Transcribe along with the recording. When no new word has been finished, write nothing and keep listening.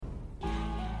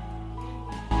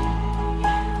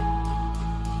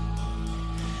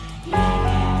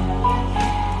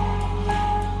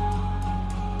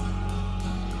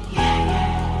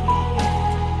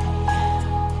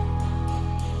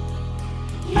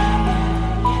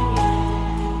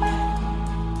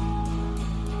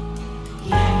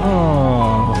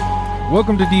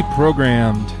Welcome to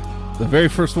Deprogrammed, the very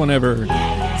first one ever.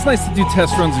 It's nice to do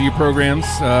test runs of your programs.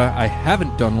 I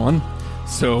haven't done one,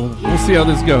 so we'll see how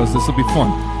this goes. This will be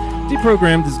fun.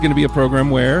 Deprogrammed is going to be a program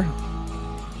where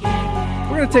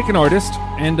we're going to take an artist,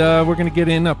 and we're going to get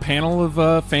in a panel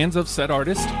of fans of said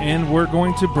artist, and we're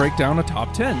going to break down a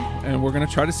top 10. And we're going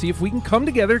to try to see if we can come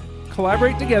together,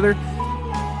 collaborate together,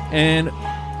 and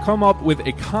come up with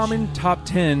a common top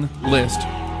 10 list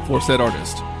for said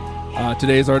artist.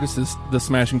 Today's artist is the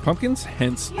Smashing Pumpkins,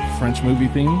 hence French movie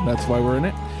theme. That's why we're in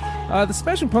it. The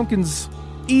Smashing Pumpkins,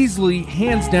 easily,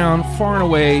 hands down, far and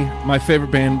away, my favorite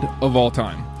band of all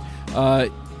time.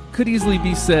 Could easily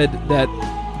be said that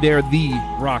they're the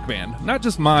rock band. Not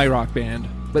just my rock band,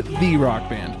 but the rock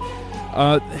band.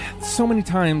 So many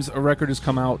times a record has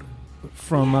come out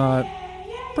from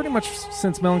pretty much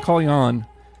since Melancholy on,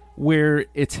 where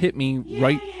it's hit me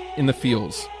right in the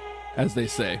feels, as they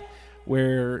say,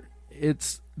 where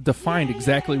it's defined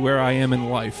exactly where I am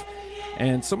in life.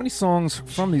 And so many songs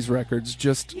from these records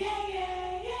just,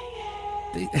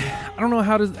 I don't know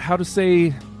how to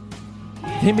say,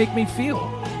 they make me feel.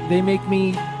 They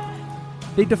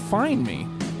define me.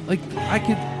 Like, I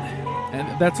could,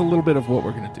 and that's a little bit of what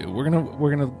we're going to do. We're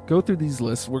going to go through these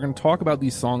lists. We're going to talk about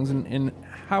these songs and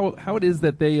how it is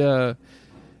that they define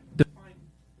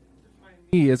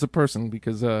me as a person,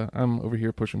 because I'm over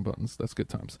here pushing buttons. That's good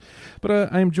times.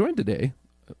 But I am joined today.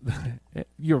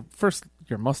 Your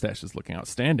mustache is looking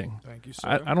outstanding. Thank you,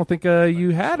 sir. I don't think you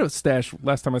had a stash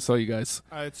last time I saw you guys.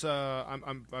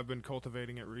 I've been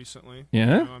cultivating it recently.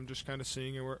 Yeah? You know, I'm just kind of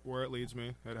seeing it where it leads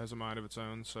me. It has a mind of its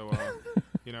own, so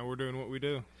we're doing what we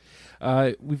do.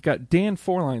 We've got Dan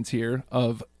Forlines here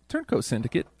of Turncoat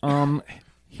Syndicate.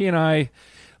 He and I,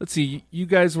 let's see, you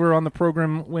guys were on the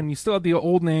program when you still had the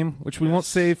old name, which we won't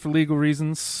say for legal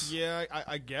reasons. Yeah,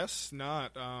 I guess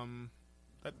not.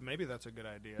 Maybe that's a good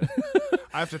idea.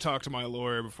 I have to talk to my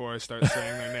lawyer before I start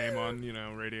saying their name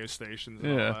on, radio stations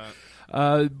and all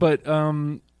that. But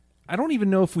I don't even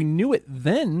know if we knew it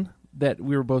then that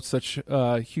we were both such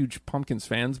huge Pumpkins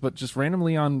fans, but just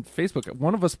randomly on Facebook,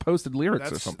 one of us posted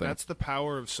lyrics or something. That's the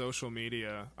power of social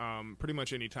media. Pretty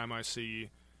much any time I see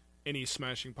any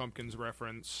Smashing Pumpkins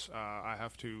reference, I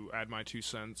have to add my 2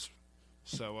 cents.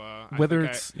 So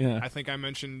I think I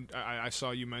mentioned I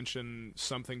saw you mention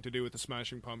something to do with the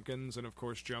Smashing Pumpkins, and of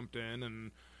course jumped in,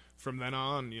 and from then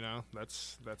on,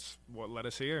 that's what led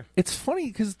us here. It's funny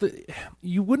because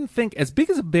you wouldn't think, as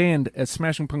big as a band as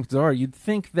Smashing Pumpkins are, you'd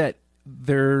think that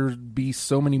there'd be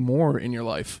so many more in your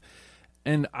life.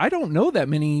 And I don't know that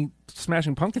many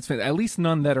Smashing Pumpkins fans, at least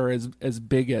none that are as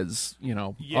big as,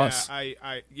 us.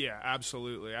 Yeah,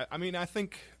 absolutely. I mean, I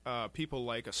think people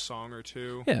like a song or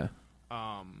two. Yeah.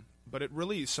 But it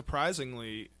really,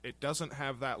 surprisingly, it doesn't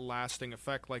have that lasting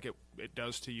effect like it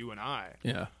does to you and I.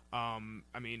 Yeah. I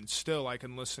mean, still, I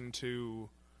can listen to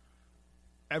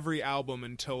every album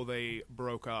until they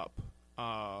broke up.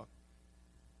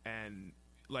 And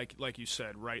like you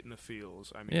said, right in the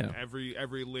feels. I mean,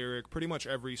 every lyric, pretty much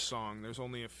every song, there's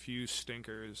only a few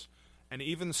stinkers. And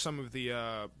even some of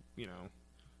the,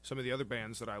 some of the other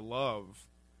bands that I love,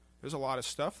 there's a lot of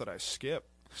stuff that I skip.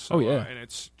 So, and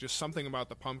it's just something about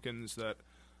the Pumpkins that,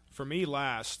 for me,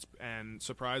 lasts, and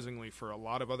surprisingly for a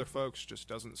lot of other folks, just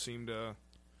hasn't seemed to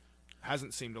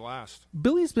last.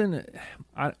 Billy's been,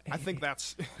 I think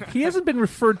that's he hasn't been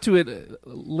referred to it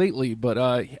lately, but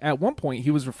at one point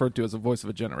he was referred to as a voice of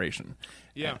a generation.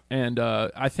 Yeah, and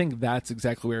I think that's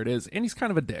exactly where it is. And he's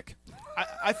kind of a dick.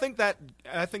 I think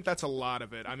that's a lot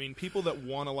of it. I mean, people that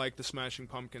want to like the Smashing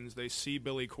Pumpkins, they see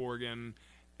Billy Corgan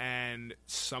and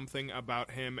something about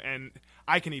him, and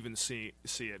I can even see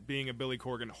it. Being a Billy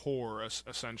Corgan whore,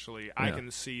 essentially, I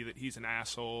can see that he's an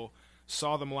asshole.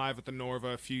 Saw them live at the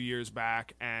Norva a few years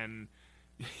back, and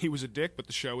he was a dick, but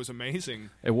the show was amazing.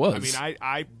 It was. I mean,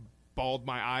 I bawled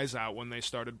my eyes out when they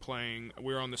started playing.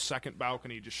 We were on the second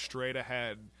balcony, just straight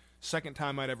ahead. Second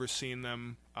time I'd ever seen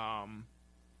them,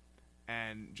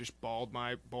 and just bawled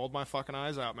my fucking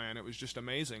eyes out, man. It was just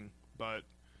amazing, but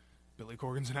Billy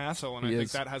Corgan's an asshole, and I think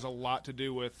that has a lot to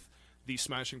do with the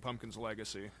Smashing Pumpkins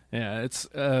legacy. Yeah, it's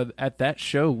at that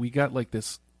show we got like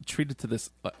this treated to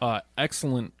this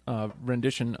excellent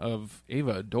rendition of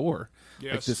Ava Adore.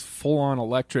 Yes. Like this full-on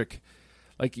electric.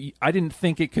 Like, I didn't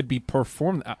think it could be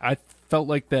performed. I felt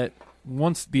like that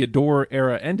once the Adore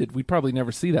era ended, we'd probably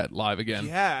never see that live again.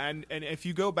 Yeah, and if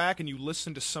you go back and you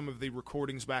listen to some of the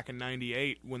recordings back in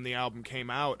 '98 when the album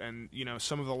came out, and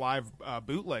some of the live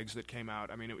bootlegs that came out,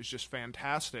 I mean, it was just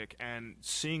fantastic. And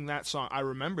seeing that song, I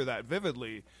remember that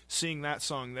vividly. Seeing that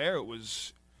song there,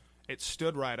 it it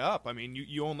stood right up. I mean,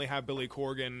 you only have Billy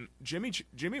Corgan.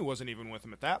 Jimmy wasn't even with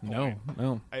him at that point.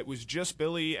 No. It was just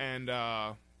Billy and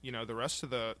the rest of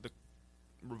the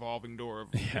revolving door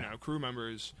of crew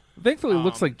members. Thankfully, it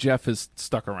looks like Jeff is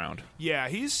stuck around. Yeah,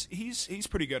 he's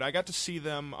pretty good. I got to see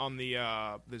them on the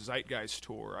Zeitgeist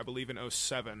tour, I believe in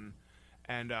 2007,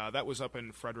 and that was up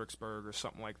in Fredericksburg or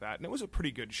something like that. And it was a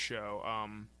pretty good show.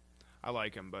 I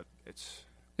like him, but it's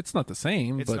not the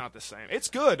same. It's not the same. It's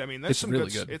good. I mean, there's some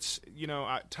really good. It's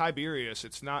Tiberius.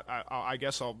 It's not. I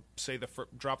guess I'll say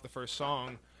drop the first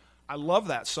song. I love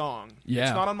that song. Yeah.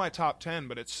 It's not on my top 10,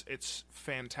 but it's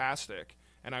fantastic.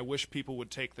 And I wish people would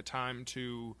take the time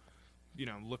to,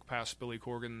 look past Billy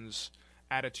Corgan's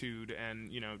attitude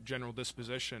and general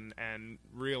disposition and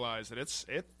realize that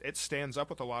it stands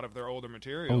up with a lot of their older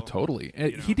material. Oh, totally.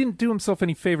 He didn't do himself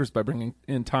any favors by bringing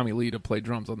in Tommy Lee to play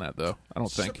drums on that, though. I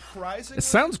don't think. Surprisingly, it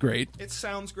sounds great. It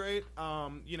sounds great.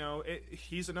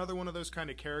 He's another one of those kind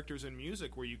of characters in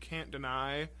music where you can't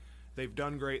deny they've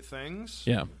done great things.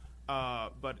 Yeah.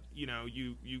 But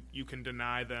you can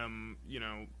deny them.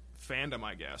 Fandom,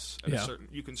 I guess.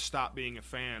 You can stop being a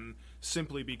fan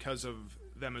simply because of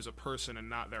them as a person and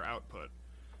not their output.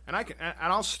 And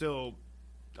I'll still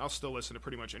listen to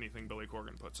pretty much anything Billy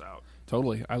Corgan puts out.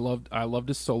 Totally. I loved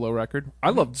his solo record.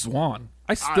 I loved Zwan.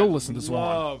 I still listen to Zwan.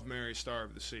 I love Mary Star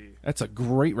of the Sea. That's a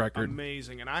great record.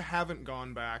 Amazing. And I haven't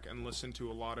gone back and listened to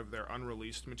a lot of their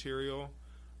unreleased material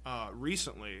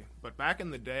recently, but back in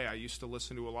the day I used to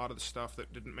listen to a lot of the stuff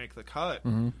that didn't make the cut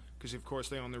because of course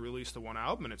they only released the one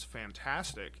album and it's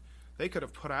fantastic. They could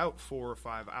have put out 4 or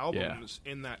 5 albums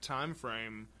in that time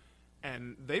frame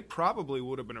and they probably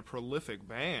would have been a prolific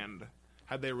band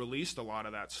had they released a lot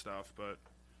of that stuff, but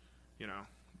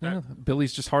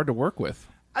Billy's just hard to work with.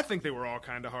 I think they were all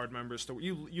kind of hard members to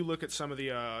you look at some of the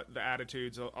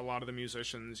attitudes, a lot of the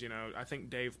musicians, I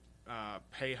think Dave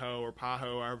Pajo or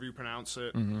Pajo, however you pronounce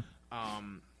it.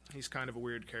 He's kind of a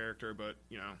weird character, but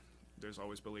there's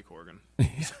always Billy Corgan.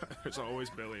 There's always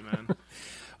Billy,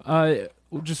 man.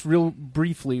 Just real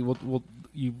briefly,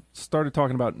 you started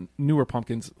talking about newer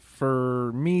Pumpkins.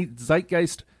 For me,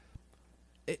 Zeitgeist,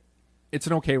 it's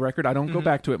an okay record. I don't go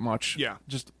back to it much. Yeah,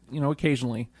 just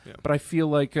occasionally. Yeah. But I feel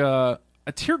like a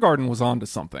Teargarden was onto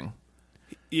something.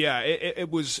 Yeah, it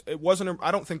wasn't.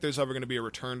 I don't think there's ever going to be a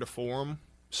return to form,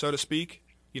 so to speak.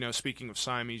 Speaking of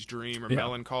Siamese Dream or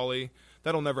Melancholy,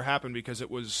 that'll never happen because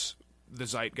it was the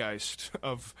zeitgeist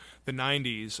of the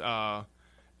 90s,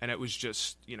 and it was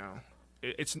just,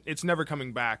 it's never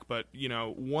coming back. But,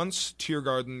 once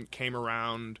Teargarden came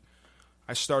around,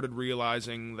 I started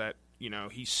realizing that,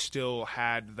 he still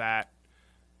had that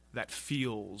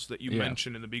feels that you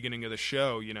mentioned in the beginning of the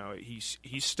show.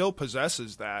 He still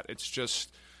possesses that. It's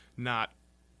just not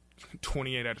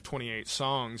 28 out of 28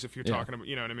 songs if you're talking about,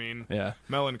 you know what I mean? Yeah.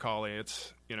 Melancholy,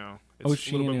 it's a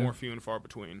little bit more few and far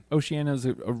between. Oceania is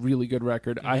a really good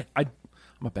record. I'm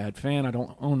a bad fan. I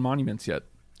don't own Monuments yet.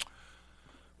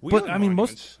 But I mean,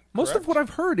 most of what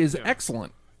I've heard is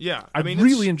excellent. Yeah. I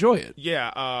really enjoy it.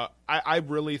 Yeah. I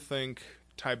really think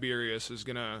Tiberius is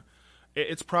gonna.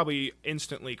 It's probably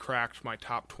instantly cracked my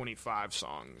top 25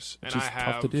 songs, and which is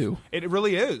tough to do. It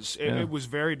really is. It was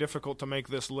very difficult to make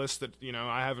this list that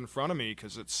I have in front of me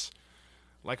because it's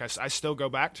like I still go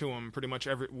back to them pretty much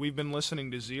every. We've been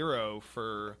listening to Zero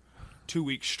for 2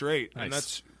 weeks straight, and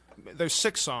there's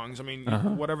 6 songs. I mean,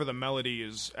 whatever the melody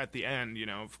is at the end,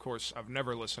 of course, I've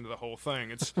never listened to the whole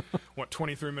thing. It's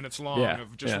 23 minutes long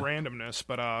of just randomness,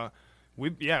 but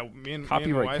me and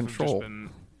my wife control. have just been.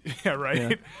 Yeah,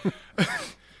 right. Yeah.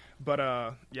 But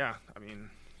I mean,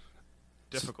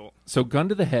 difficult. So, gun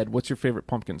to the head, what's your favorite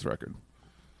Pumpkins record?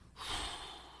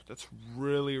 That's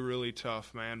really, really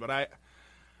tough, man. But a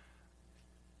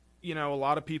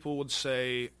lot of people would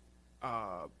say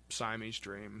Siamese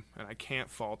Dream, and I can't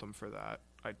fault them for that.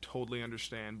 I totally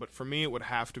understand. But for me, it would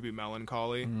have to be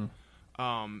Melancholy.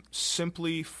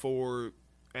 Simply for,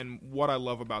 and what I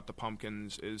love about the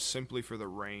Pumpkins is simply for the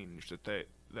range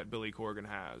that Billy Corgan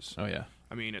has. Oh yeah.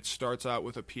 I mean, it starts out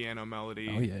with a piano melody.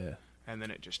 Oh yeah. And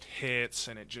then it just hits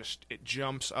and it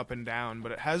jumps up and down,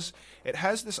 but it has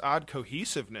this odd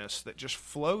cohesiveness that just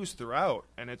flows throughout,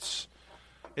 and it's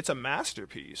a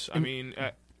masterpiece. I mean,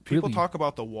 people talk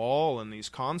about The Wall and these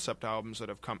concept albums that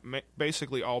have come,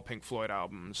 basically all Pink Floyd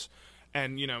albums,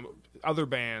 and other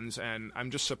bands, and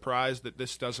I'm just surprised that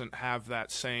this doesn't have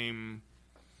that same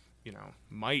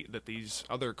might that these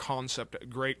other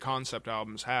great concept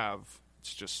albums have.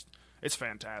 It's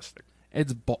fantastic.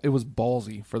 It was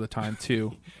ballsy for the time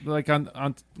too. Like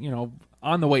on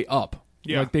the way up.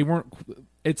 Yeah. Like, they weren't.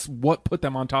 It's what put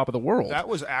them on top of the world. That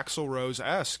was Axl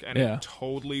Rose-esque, and it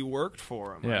totally worked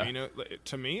for him. Yeah. I mean,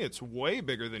 to me, it's way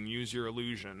bigger than Use Your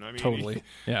Illusion. I mean, totally.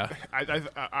 Yeah.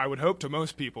 I would hope to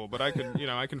most people, but I can,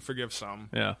 I can forgive some.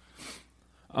 Yeah.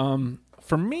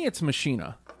 For me, it's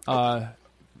Machina. That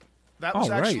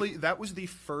was the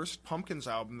first Pumpkins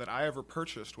album that I ever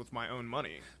purchased with my own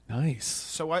money. Nice.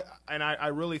 So I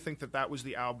really think that was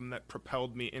the album that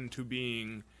propelled me into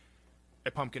being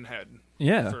a Pumpkinhead.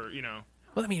 Yeah.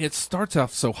 Well, I mean, it starts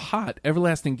off so hot.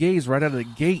 Everlasting Gaze right out of the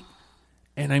gate.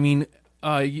 And I mean,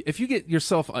 if you get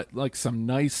yourself like some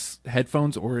nice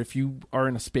headphones, or if you are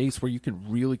in a space where you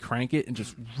can really crank it and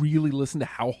just really listen to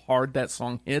how hard that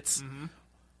song hits,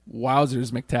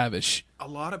 wowzers, McTavish. A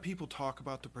lot of people talk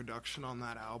about the production on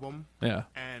that album. Yeah.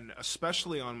 And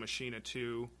especially on Machina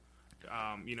 2,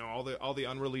 all the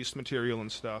unreleased material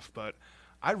and stuff, but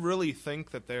I really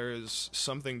think that there is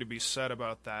something to be said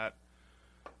about that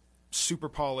super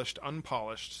polished,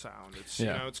 unpolished sound. It's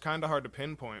it's kind of hard to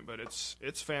pinpoint, but it's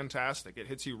fantastic. It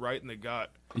hits you right in the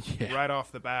gut, right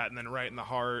off the bat, and then right in the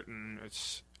heart, and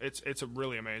it's a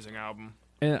really amazing album.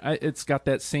 And it's got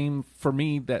that same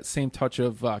touch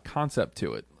of concept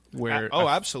to it. Where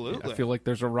absolutely, I feel like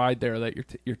there's a ride there that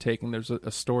you're taking. There's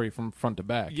a story from front to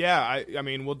back. Yeah, I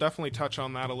mean, we'll definitely touch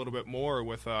on that a little bit more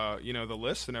with the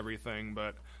list and everything,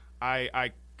 but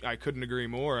I couldn't agree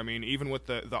more. I mean, even with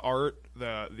the art,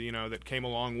 that came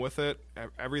along with it,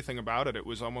 everything about it, it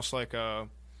was almost like that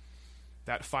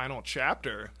final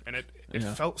chapter, and it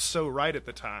felt so right at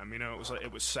the time.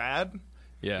 It was sad.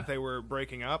 Yeah, that they were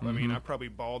breaking up. I mean, I probably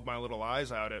bawled my little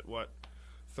eyes out at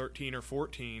 13 or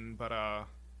 14, but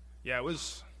it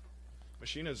was.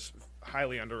 Machina's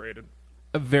highly underrated.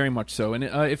 Very much so. And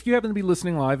if you happen to be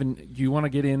listening live and you want to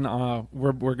get in,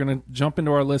 we're going to jump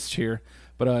into our list here.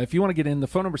 But if you want to get in, the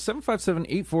phone number is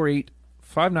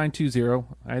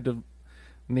 757-848-5920.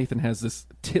 Nathan has this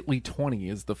Titley20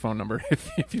 is the phone number.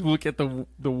 If you look at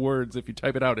the words, if you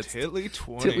type it out, it's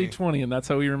Titley20. Titley20, and that's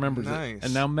how he remembers it.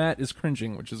 And now Matt is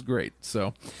cringing, which is great.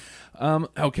 So,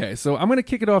 okay, so I'm going to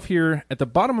kick it off here at the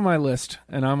bottom of my list,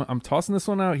 and I'm tossing this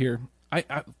one out here.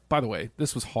 I by the way,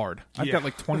 this was hard. I've got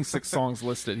like 26 songs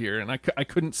listed here, and I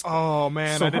couldn't. Oh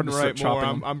man, so I didn't write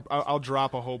more. I'll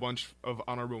drop a whole bunch of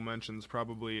honorable mentions,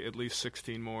 probably at least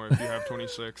 16 more if you have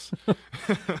 26.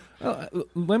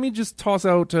 Let me just toss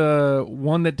out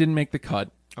one that didn't make the cut.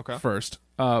 Okay. First,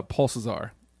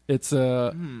 Pulsazar. It's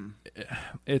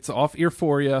it's off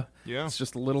Euphoria. Yeah. It's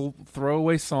just a little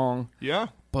throwaway song. Yeah.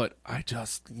 But I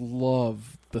just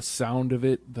love the sound of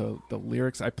it, the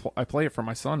lyrics. I play it for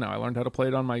my son now. I learned how to play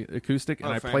it on my acoustic, and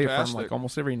I play it for him like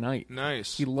almost every night.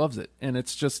 Nice. He loves it, and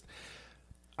it's just,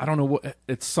 I don't know what,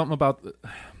 it's something about the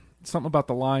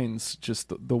lines,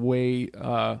 just the way,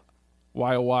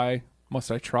 why oh why must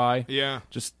I try? Yeah.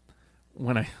 Just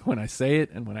when I say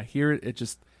it and when I hear it, it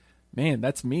just, man,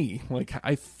 that's me. Like,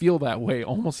 I feel that way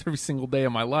almost every single day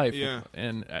of my life. Yeah.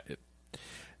 And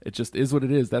it just is what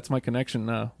it is. That's my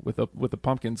connection with the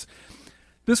Pumpkins.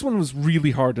 This one was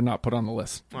really hard to not put on the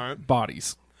list. All right.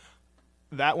 Bodies.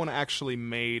 That one actually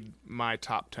made my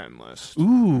top 10 list.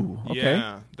 Ooh, okay.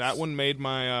 Yeah, that one made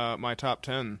my my top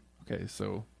 10. Okay,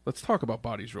 so let's talk about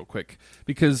Bodies real quick,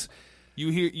 because you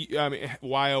hear, I mean,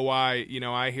 why oh why,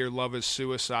 I hear Love is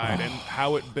Suicide and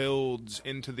how it builds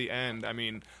into the end. I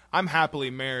mean, I'm happily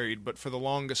married, but for the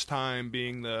longest time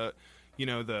being the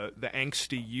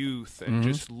angsty youth and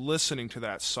just listening to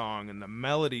that song and the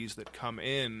melodies that come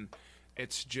in,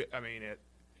 it's just, I mean,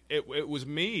 it was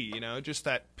me, just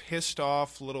that pissed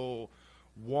off little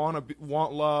want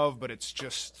love, but it's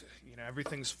just,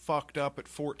 everything's fucked up at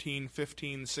 14,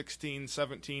 15, 16,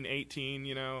 17,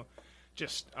 18,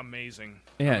 just amazing.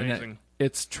 Yeah, amazing.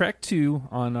 It's track 2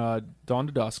 on Dawn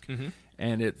to Dusk,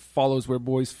 and it follows Where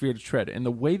Boys Fear to Tread, and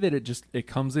the way that it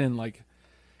comes in, like,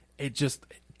 it just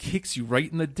kicks you right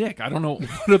in the dick. I don't know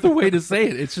what other way to say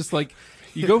it. It's just like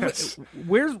you go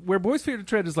where Boys Fear to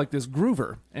Tread is like this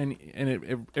groover, and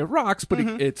it rocks, but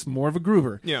it's more of a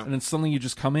groover. Yeah. And then suddenly you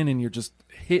just come in and you're just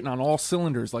hitting on all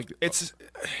cylinders. Like it's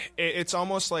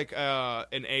almost like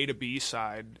an A to B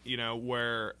side,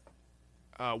 where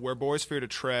Boys Fear to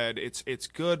Tread, it's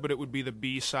good, but it would be the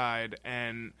B side,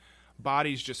 and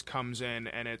Bodies just comes in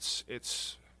and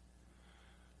it's.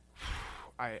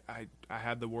 I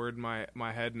had the word in my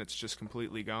head and it's just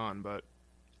completely gone, but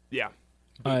yeah,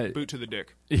 boot to the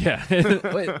dick. Yeah,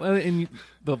 and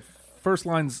the first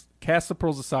line's cast the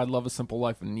pearls aside, love a simple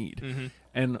life and need,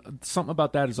 and something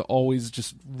about that has always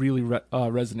just really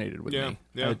resonated with me.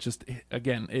 Yeah,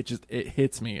 it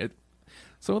hits me.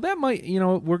 So that might,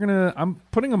 I'm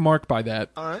putting a mark by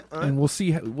that. All right. And we'll see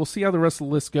how the rest of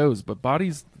the list goes. But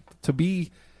Bodies, to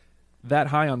be that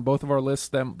high on both of our lists,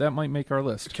 that might make our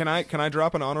list. Can I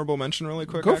drop an honorable mention really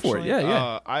quick? Go for it.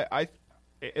 Yeah.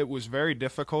 It was very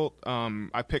difficult.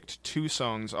 I picked 2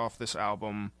 songs off this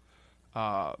album.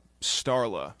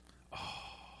 Starla.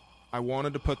 I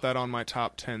wanted to put that on my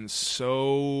top 10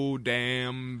 so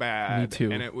damn bad. Me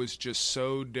too. And it was just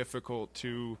so difficult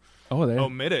to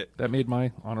omit it. That made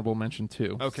my honorable mention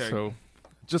too. Okay. So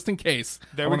just in case.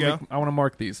 There we go. I want to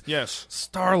mark these. Yes.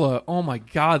 Starla. Oh my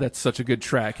God, that's such a good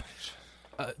track.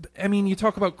 I mean, you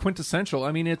talk about quintessential.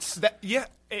 I mean, it's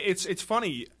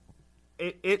funny.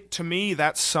 It to me,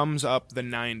 that sums up the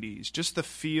 90s. Just the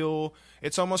feel.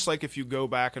 It's almost like if you go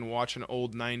back and watch an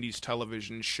old 90s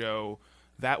television show,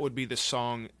 that would be the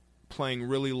song playing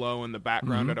really low in the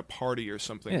background at a party or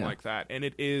something like that. And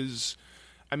it is,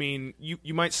 I mean,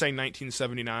 you might say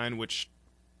 1979, which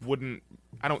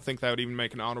I don't think that would even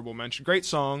make an honorable mention. Great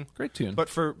song. Great tune. But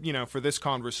for this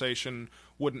conversation,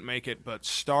 wouldn't make it. But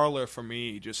Starla, for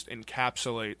me, just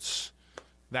encapsulates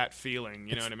that feeling,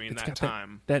 you know what I mean, that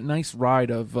time. That nice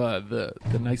ride of the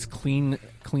nice clean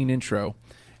intro,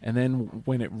 and then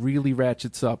when it really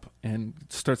ratchets up and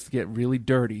starts to get really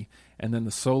dirty, and then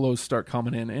the solos start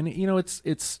coming in, and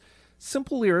it's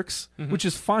simple lyrics, which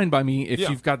is fine by me if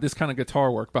you've got this kind of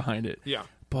guitar work behind it. Yeah.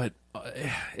 But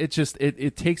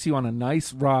it takes you on a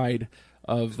nice ride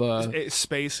of it's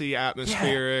spacey,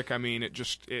 atmospheric. I mean,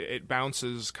 it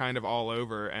bounces kind of all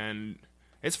over, and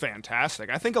it's fantastic.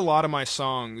 I think a lot of my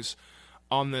songs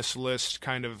on this list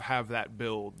kind of have that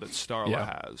build that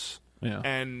Starla has. Yeah.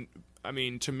 And I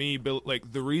mean, to me,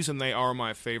 like the reason they are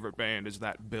my favorite band is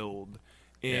that build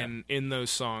in those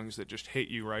songs that just hit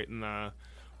you right in the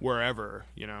wherever,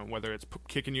 whether it's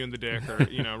kicking you in the dick or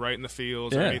right in the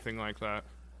feels or anything like that.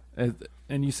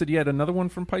 And you said you had another one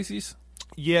from Pisces?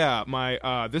 Yeah,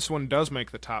 my this one does make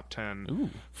the top 10. Ooh.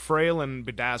 Frail and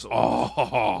Bedazzled.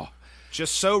 Oh.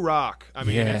 Just so rock. I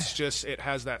mean, it's just, it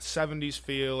has that 70s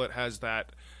feel, it has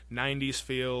that 90s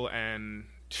feel, and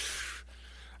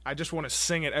I just want to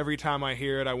sing it every time I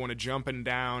hear it. I want to jump up and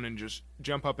down and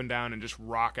just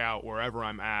rock out wherever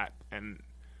I'm at, and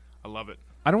I love it.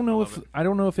 I don't know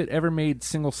if it ever made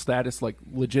single status like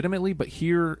legitimately, but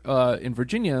here in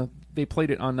Virginia they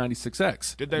played it on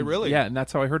 96X. Did they really? Yeah, and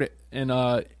that's how I heard it. And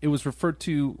it was referred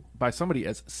to by somebody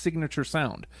as signature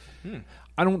sound.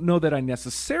 I don't know that I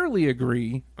necessarily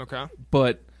agree. Okay.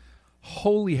 But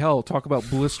holy hell, talk about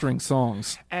blistering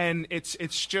songs. And it's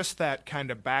just that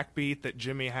kind of backbeat that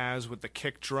Jimmy has with the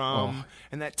kick drum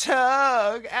and that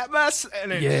tug at my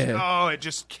and it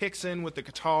just kicks in with the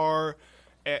guitar.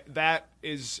 That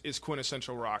is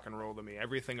quintessential rock and roll to me.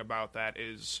 Everything about that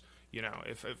is,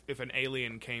 if an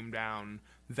alien came down,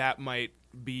 that might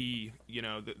be,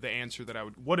 the answer that I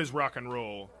would. What is rock and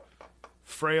roll?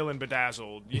 Frail and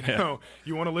Bedazzled.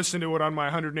 You want to listen to it on my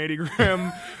 180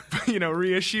 gram,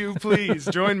 reissue? Please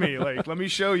join me. Like, let me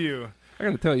show you. I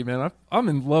got to tell you, man, I'm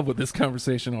in love with this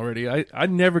conversation already. I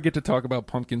never get to talk about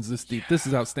Pumpkins this deep. This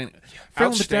is outstanding.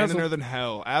 Outstanding than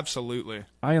hell. Absolutely.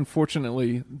 I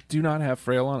unfortunately do not have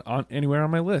Frail on anywhere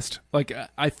on my list. Like,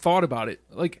 I thought about it.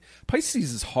 Like,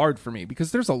 Pisces is hard for me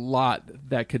because there's a lot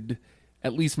that could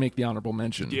at least make the honorable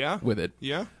mention with it.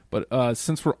 Yeah. But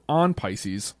since we're on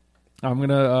Pisces, I'm going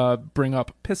to bring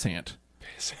up Pissant.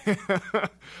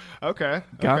 Okay.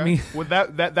 Got me. Would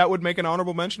that would make an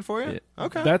honorable mention for you?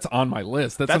 Okay. That's on my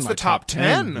list. That's in my the top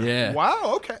 10. Yeah.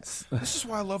 Wow. Okay. This is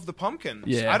why I love the Pumpkins.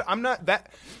 Yeah. I'm not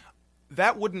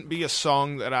that wouldn't be a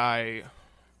song that I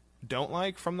don't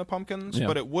like from the Pumpkins,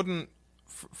 but it wouldn't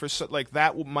for like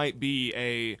that might be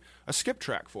a skip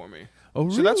track for me. Oh,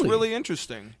 really? So that's really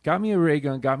interesting. Got me a ray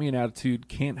gun, got me an attitude.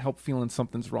 Can't help feeling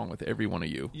something's wrong with every one of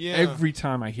you. Yeah. Every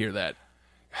time I hear that,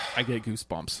 I get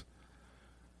goosebumps.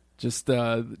 Just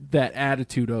that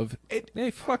attitude of, hey,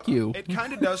 fuck you. It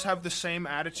kind of does have the same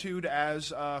attitude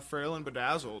as Frail and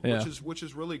Bedazzled, which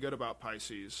is really good about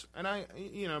Pisces. And I,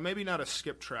 maybe not a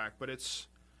skip track, but it's.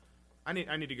 I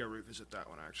need to go revisit that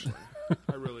one actually.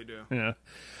 I really do. Yeah.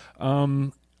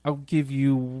 I'll give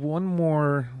you one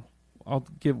more. I'll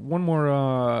give one more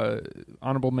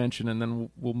honorable mention, and then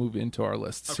we'll move into our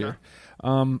lists here.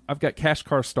 I've got Cash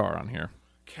Car Star on here.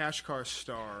 Cash Car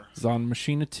Star. It's on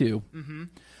Machina 2.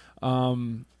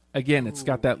 Again, it's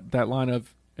got that line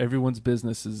of everyone's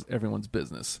business is everyone's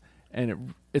business.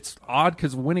 And it's odd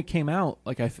because when it came out,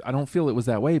 like I don't feel it was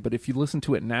that way, but if you listen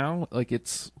to it now, like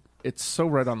it's so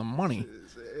right on the money.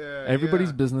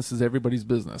 Everybody's business is everybody's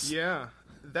business. Yeah.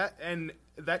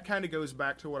 That kind of goes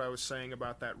back to what I was saying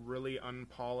about that really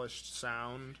unpolished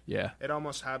sound. Yeah. It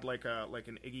almost had like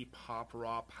an Iggy Pop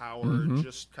raw power,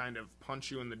 just kind of punch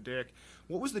you in the dick.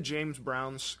 What was the James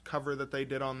Brown's cover that they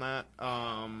did on that?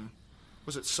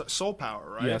 was it Soul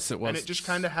Power, right? Yes, it was. And it just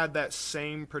kind of had that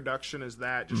same production as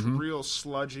that, just real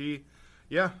sludgy.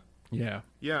 Yeah. Yeah.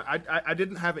 Yeah, I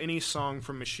didn't have any song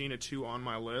from Machina 2 on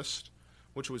my list,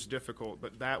 which was difficult,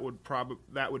 but that would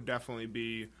definitely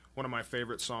be one of my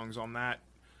favorite songs on that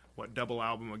double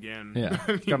album again. Yeah.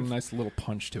 It's got a nice little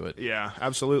punch to it. Yeah,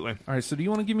 absolutely. All right, so do you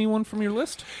want to give me one from your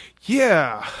list?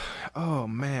 Yeah. Oh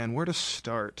man, where to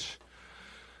start?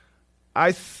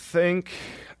 I think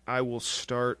I will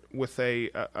start with a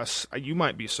you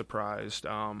might be surprised.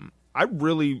 I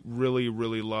really, really,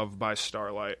 really love By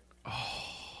Starlight.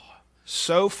 Oh,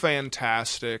 so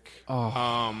fantastic.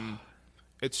 Oh.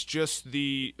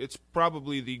 It's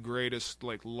probably the greatest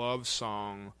like love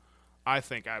song I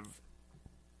think I've,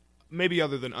 maybe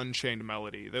other than Unchained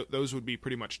Melody. Those would be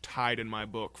pretty much tied in my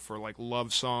book for like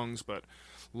love songs, but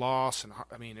Loss and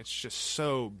I mean it's just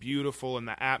so beautiful, and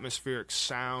the atmospheric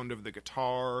sound of the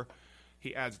guitar.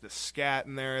 He adds the scat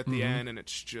in there at the end, and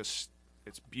it's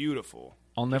beautiful.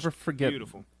 I'll never forget.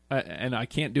 Beautiful. And I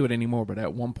can't do it anymore, but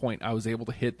at one point I was able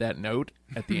to hit that note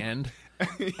at the end,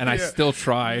 and I still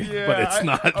try, but it's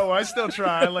not. Oh, I still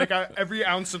try. Like every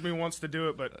ounce of me wants to do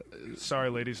it, but sorry,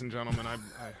 ladies and gentlemen, I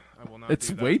will not. It's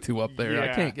do that. way too up there.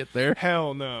 Yeah. I can't get there.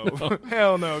 Hell no.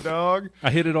 Hell no, dog.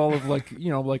 I hit it all of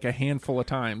like a handful of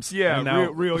times. Yeah, and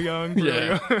now, real young.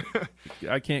 Yeah.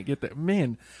 Young. I can't get there.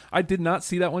 Man, I did not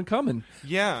see that one coming.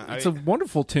 Yeah, it's a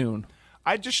wonderful tune.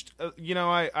 I just,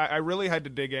 I really had to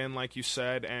dig in, like you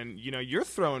said, and you're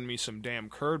throwing me some damn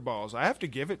curveballs. I have to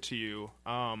give it to you.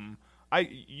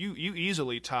 You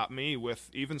easily top me with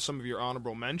even some of your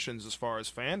honorable mentions as far as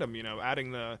fandom.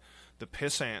 Adding the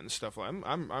pissant and stuff.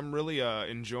 I'm really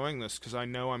enjoying this because I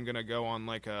know I'm gonna go on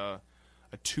like a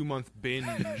 2-month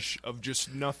binge of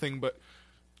just nothing but.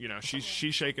 She's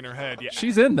shaking her head. Yeah,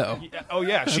 she's in though. Yeah. Oh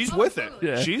yeah, she's with it.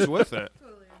 Yeah. She's with it.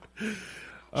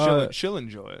 She'll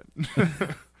enjoy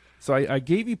it. So I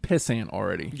gave you Pissant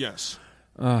already. Yes.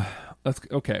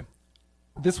 Okay.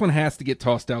 This one has to get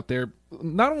tossed out there,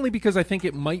 not only because I think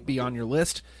it might be on your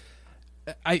list.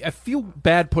 I feel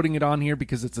bad putting it on here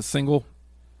because it's a single.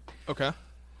 Okay.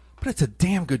 But it's a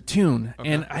damn good tune, okay.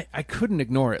 and I couldn't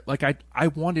ignore it. Like I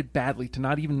wanted badly to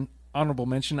not even honorable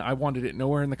mention. I wanted it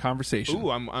nowhere in the conversation. Ooh,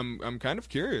 I'm kind of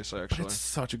curious actually. But it's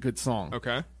such a good song.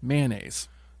 Okay. Mayonnaise.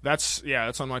 That's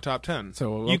on my top 10.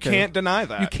 So okay. You can't deny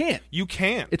that. You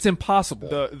can't. It's impossible.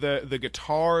 The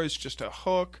guitar is just a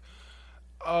hook.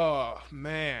 Oh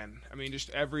man, I mean,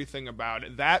 just everything about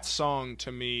it. That song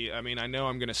to me. I mean, I know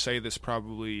I'm going to say this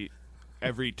probably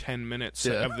every 10 minutes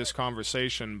of this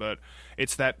conversation, but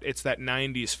it's that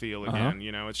 90s feel again.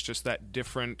 It's just that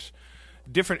different.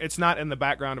 It's not in the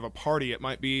background of a party. It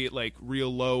might be like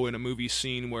real low in a movie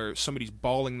scene where somebody's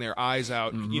bawling their eyes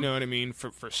out. Mm-hmm. You know what I mean?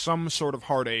 For some sort of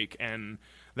heartache, and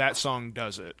that song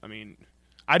does it. I mean,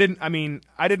 I didn't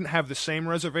have the same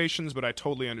reservations, but I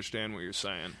totally understand what you're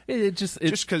saying. Just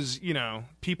because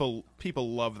people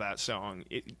love that song.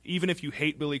 Even if you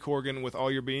hate Billy Corgan with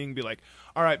all your being, be like,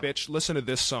 all right, bitch, listen to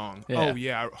this song. Yeah. Oh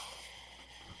yeah,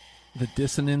 the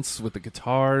dissonance with the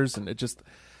guitars, and it's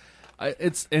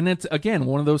again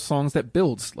one of those songs that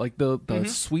builds like the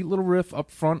sweet little riff up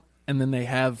front, and then they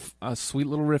have a sweet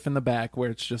little riff in the back where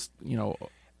it's just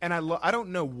And I don't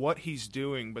know what he's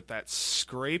doing, but that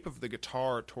scrape of the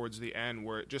guitar towards the end,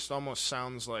 where it just almost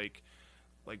sounds like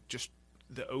just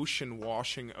the ocean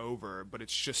washing over, but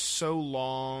it's just so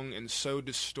long and so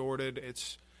distorted.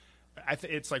 It's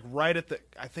like right at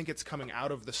I think it's coming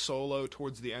out of the solo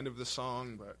towards the end of the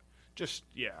song, but just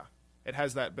it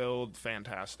has that build.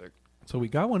 Fantastic. So we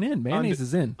got one in. Mayonnaise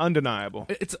is in. Undeniable.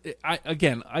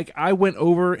 I went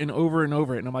over and over and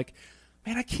over it, and I'm like,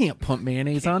 man, I can't pump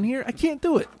Mayonnaise on here. I can't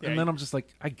do it. Yeah, and then I'm just like,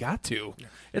 I got to.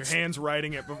 Your hand's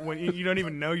writing it, but when you don't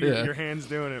even know your hand's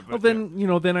doing it. But,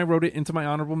 well, then I wrote it into my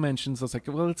honorable mentions. I was like,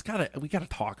 well, we gotta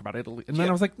talk about it. And then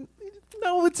I was like,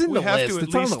 no, it's in the list. We have to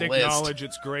at least on the acknowledge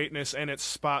list. its greatness and its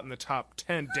spot in the top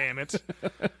 10. Damn it!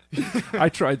 I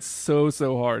tried so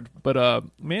hard, but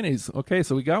Mayonnaise. Okay,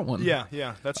 so we got one.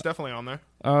 Yeah, that's definitely on there.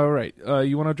 All right,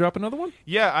 you want to drop another one?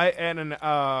 Yeah,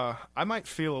 I might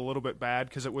feel a little bit bad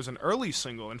because it was an early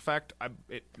single. In fact,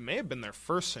 it may have been their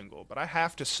first single, but I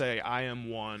have to say, I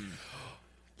Am One.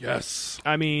 Yes.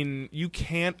 I mean, you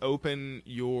can't open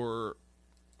your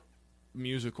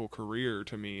musical career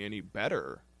to me any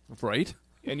better. Right.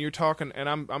 And you're talking, and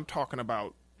I'm talking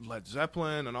about Led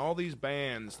Zeppelin and all these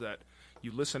bands that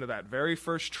you listen to that very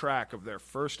first track of their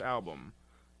first album.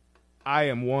 I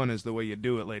Am One is the way you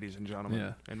do it, ladies and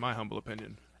gentlemen. In my humble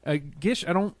opinion. Gish,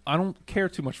 I don't care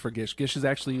too much for Gish. Gish is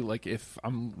actually like, if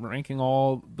I'm ranking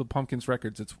all the Pumpkins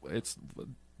records, it's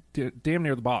damn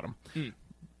near the bottom.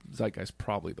 Zeitgeist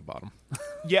probably the bottom.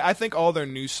 Yeah, I think all their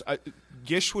new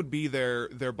Gish would be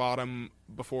their bottom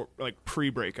before, like,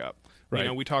 pre-breakup. Right. You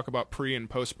know, we talk about pre and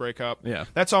post breakup. Yeah.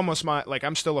 That's almost my, like,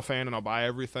 I'm still a fan and I'll buy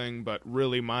everything, but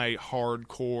really my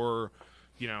hardcore,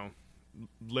 you know,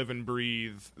 live and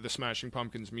breathe the Smashing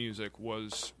Pumpkins music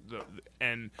was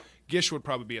and Gish would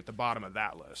probably be at the bottom of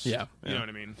that list. Yeah. You know what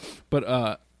I mean? But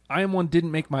I Am One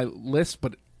didn't make my list,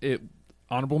 but it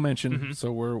honorable mention,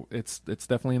 so it's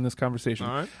definitely in this conversation.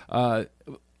 All right.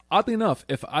 Oddly enough,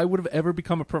 if I would have ever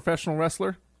become a professional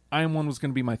wrestler, I Am One was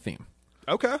going to be my theme.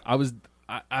 Okay.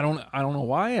 I don't know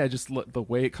why. I just the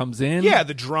way it comes in. Yeah,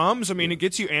 the drums. I mean, it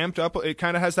gets you amped up. It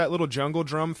kind of has that little jungle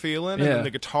drum feeling, and then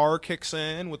the guitar kicks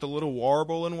in with the little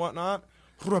warble and whatnot.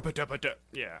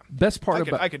 Yeah.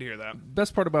 I could hear that.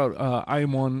 Best part about I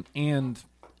Am One and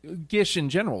Gish in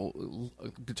general,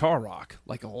 guitar rock,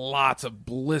 like lots of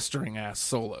blistering ass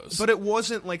solos. But it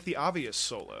wasn't like the obvious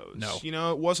solos. No. You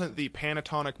know, it wasn't the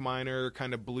pentatonic minor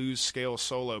kind of blues scale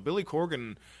solo. Billy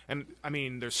Corgan, and I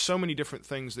mean, there's so many different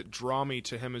things that draw me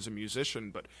to him as a musician,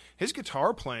 but his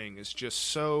guitar playing is just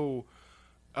so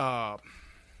out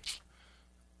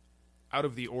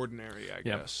of the ordinary, I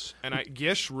guess. And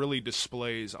Gish really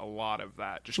displays a lot of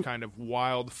that, just kind of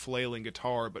wild, flailing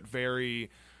guitar, but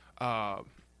very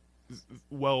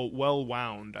well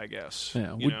wound, I guess.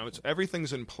 Yeah. You know,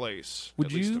 everything's in place. Would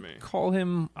at least you to me. call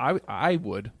him? I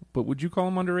would, but would you call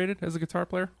him underrated as a guitar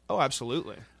player? Oh,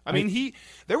 absolutely. I mean,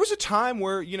 there was a time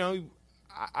where, you know,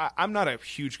 I'm not a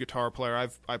huge guitar player.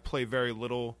 I play very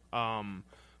little.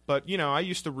 But, you know, I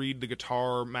used to read the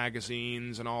guitar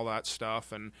magazines and all that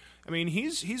stuff, and I mean,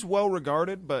 he's well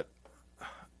regarded, but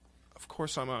of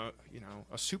course I'm a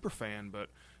super fan, but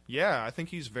yeah, I think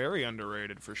he's very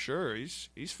underrated for sure.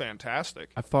 He's fantastic.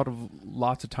 I've thought of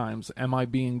lots of times, am I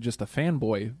being just a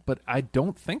fanboy? But I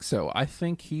don't think so. I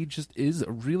think he just is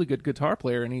a really good guitar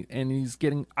player, and he's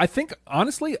getting. I think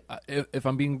honestly, if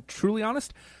I'm being truly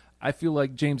honest, I feel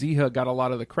like James Iha got a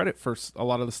lot of the credit for a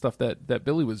lot of the stuff that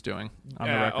Billy was doing on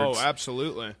the records. Oh,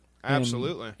 absolutely,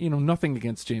 absolutely. And, you know, nothing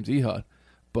against James Iha,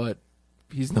 but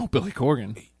he's no Billy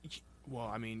Corgan. Well,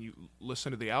 I mean, you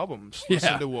listen to the albums,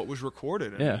 listen to what was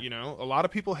recorded, and you know, a lot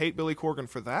of people hate Billy Corgan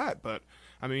for that, but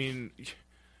I mean,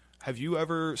 have you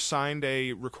ever signed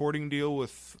a recording deal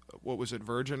with, what was it,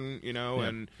 Virgin, you know,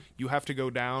 and you have to go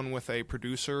down with a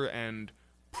producer and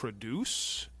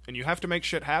produce, and you have to make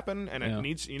shit happen, and it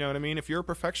needs, you know what I mean? If you're a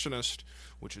perfectionist,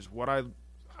 which is what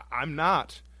I'm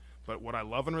not, but what I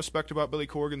love and respect about Billy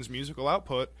Corgan's musical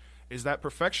output is that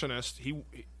perfectionist,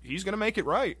 he's going to make it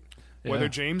right. Whether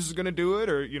James is going to do it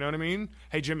or, you know what I mean?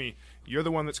 Hey, Jimmy, you're the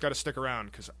one that's got to stick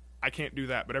around because I can't do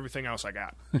that, but everything else I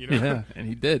got. You know? Yeah, and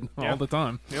he did all the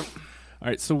time. Yep. All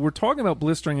right, so we're talking about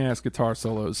blistering-ass guitar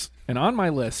solos, and on my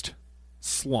list,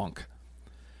 Slunk.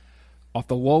 Off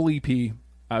the Lull EP,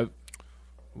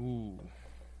 Ooh.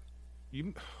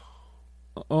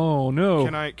 Oh,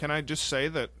 no. Can I just say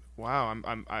that, wow,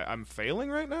 I'm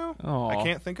failing right now? Oh. I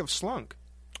can't think of Slunk.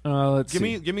 Let's give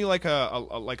see. me like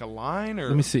a line, or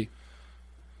Let me see.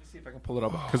 See if I can pull it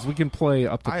up, because we can play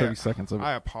up to 30 seconds of it.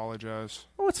 I apologize.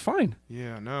 Oh, it's fine.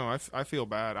 Yeah, no, I feel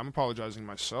bad. I'm apologizing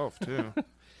myself, too.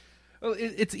 Well,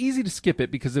 it's easy to skip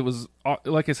it because it was,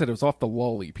 like I said, it was off the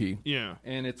Lull EP. Yeah.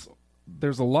 And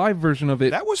there's a live version of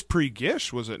it. That was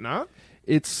pre-Gish, was it not?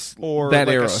 It's or that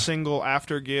like era. A single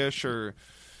after Gish, or...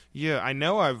 Yeah, I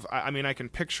know I mean, I can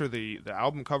picture the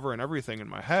album cover and everything in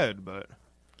my head, but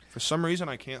for some reason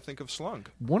I can't think of Slunk.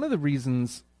 One of the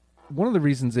reasons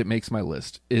it makes my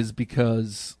list is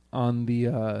because on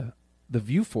the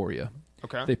Viewphoria,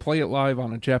 they play it live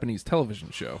on a Japanese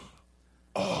television show.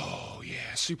 Oh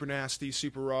yeah, super nasty,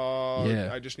 super raw.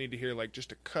 Yeah. I just need to hear like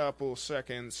just a couple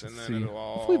seconds, and then it'll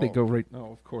all. Hopefully they go right.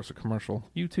 Oh, of course, a commercial.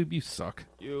 YouTube, you suck.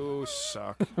 You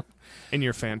suck. In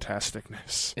your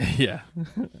fantasticness. Yeah,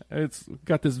 it's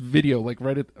got this video like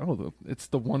right at. Oh, it's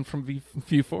the one from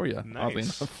Viewphoria. Nice. Oddly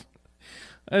enough.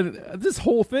 This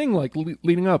whole thing, like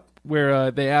leading up, where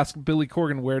they ask Billy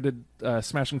Corgan where did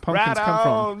Smashing Pumpkins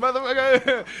come from?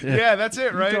 Motherfucker! Yeah, that's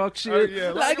it, right? Talk shit yeah.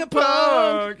 like a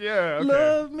punk. Yeah, okay.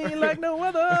 Love me like no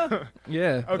other.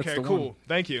 Yeah. Okay, cool. One.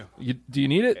 Thank you. Do you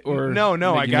need it or no?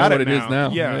 I got it now.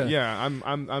 Yeah.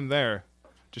 I'm there.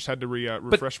 Just had to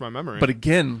refresh my memory. But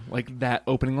again, like that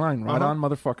opening line, right on,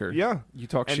 motherfucker. Yeah. You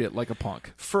talk shit like a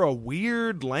punk. For a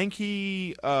weird,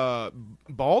 lanky,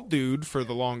 bald dude for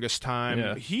the longest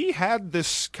time, he had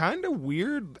this kind of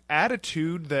weird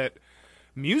attitude that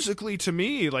musically to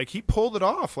me, like he pulled it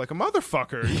off like a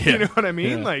motherfucker. You know what I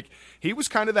mean? Yeah. Like he was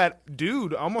kind of that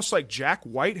dude, almost like Jack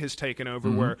White has taken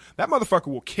over, where that motherfucker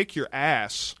will kick your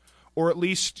ass or at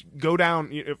least go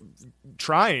down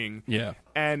trying. Yeah.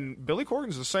 And Billy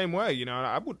Corgan's the same way. You know,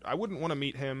 I wouldn't want to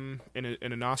meet him in a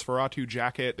Nosferatu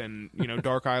jacket and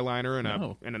dark eyeliner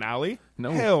in an alley.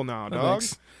 No, hell no, dog.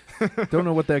 Don't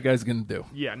know what that guy's gonna do.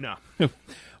 Yeah, no.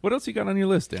 What else you got on your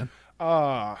list, Dan?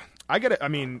 I get it. I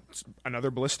mean, another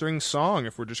blistering song.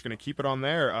 If we're just gonna keep it on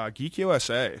there, Geek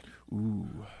USA. Ooh.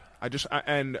 On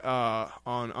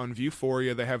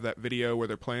Viewphoria, they have that video where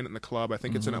they're playing it in the club. I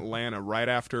think it's in Atlanta, right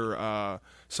after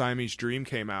Siamese Dream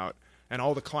came out, and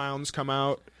all the clowns come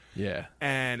out. Yeah,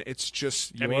 and it's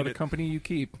just you are the company you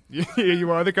keep. Yeah,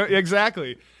 you are the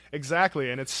exactly,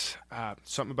 and it's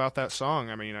something about that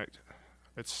song. I mean,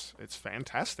 it's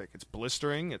fantastic. It's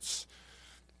blistering.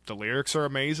 The lyrics are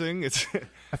amazing.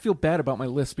 I feel bad about my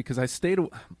list because I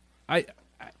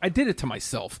did it to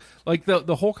myself. Like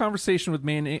the whole conversation with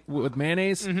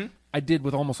mayonnaise, I did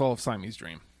with almost all of Siamese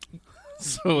Dream.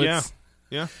 So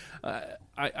yeah.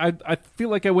 I feel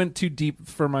like I went too deep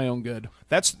for my own good.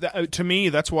 To me.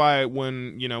 That's why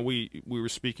when we were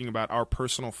speaking about our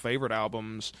personal favorite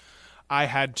albums, I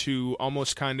had to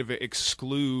almost kind of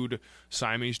exclude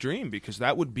Siamese Dream because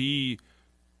that would be,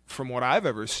 from what I've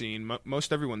ever seen,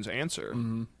 most everyone's answer.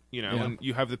 Mm-hmm. And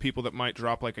you have the people that might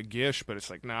drop like a Gish, but it's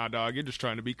like, nah, dog, you're just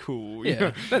trying to be cool.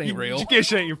 Yeah, that ain't real.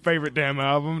 Gish ain't your favorite damn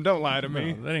album. Don't lie to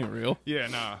me. No, that ain't real. Yeah,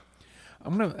 nah.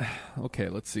 Okay,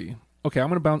 let's see. Okay, I'm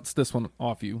gonna bounce this one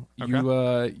off you.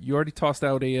 Okay. You already tossed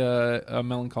out a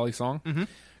melancholy song. Mm-hmm.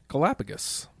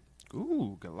 Galapagos.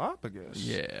 Ooh, Galapagos.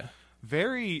 Yeah.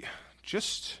 Very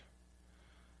just.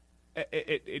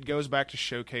 It goes back to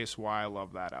showcase why I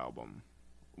love that album.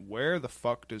 Where the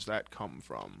fuck does that come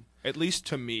from? At least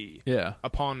to me. Yeah.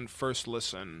 Upon first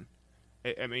listen,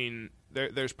 I mean,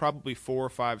 there's probably 4 or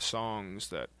 5 songs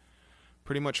that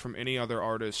pretty much from any other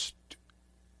artist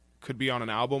could be on an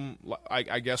album,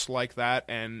 I guess, like that,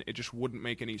 and it just wouldn't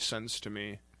make any sense to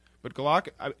me. But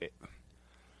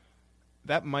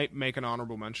that might make an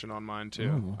honorable mention on mine too.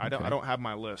 Ooh, okay. I don't have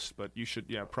my list, but you should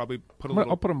probably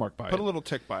I'll put a mark by it. Put a little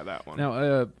tick by that one.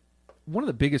 Now, one of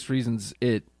the biggest reasons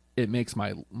it makes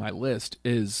my list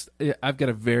is I've got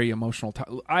a very emotional tie.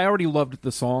 I already loved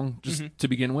the song just to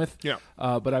begin with. Yeah.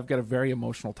 But I've got a very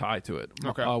emotional tie to it.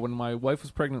 Okay. When my wife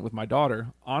was pregnant with my daughter,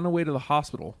 on the way to the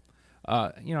hospital,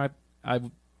 I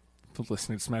was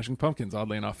listening to Smashing Pumpkins,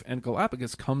 oddly enough, and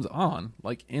Galapagos comes on,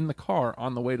 like, in the car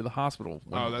on the way to the hospital.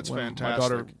 That's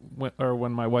fantastic. My daughter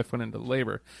when my wife went into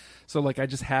labor. So, like, I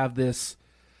just have this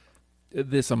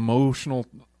emotional,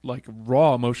 like,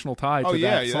 raw emotional tie to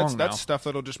that song. That's stuff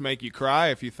that'll just make you cry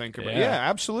if you think about it. Yeah,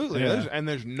 absolutely. Yeah.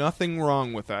 There's nothing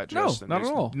wrong with that, Justin. No, not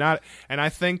at all. And I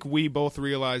think we both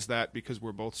realize that because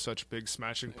we're both such big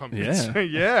Smashing Pumpkins. Yeah.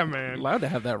 Yeah, man. Allowed to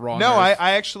have that raw. No,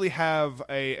 I actually have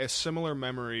a similar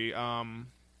memory, and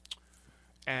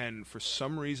for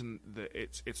some reason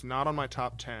it's not on my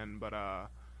top 10, but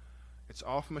it's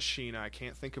off Machina. I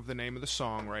can't think of the name of the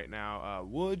song right now.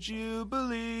 Would you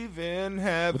believe in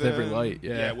heaven? With Every Light,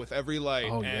 yeah. Yeah, With Every Light.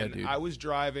 Oh, and yeah, dude. I was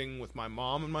driving with my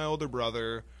mom and my older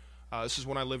brother. This is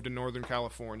when I lived in Northern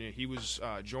California. He was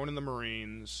joining the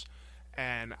Marines,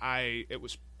 and it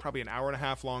was probably an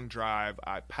hour-and-a-half long drive.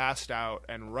 I passed out,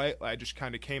 and I just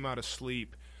kind of came out of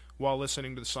sleep while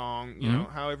listening to the song. You know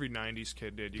how every 90s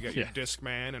kid did. You got your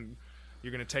Discman, and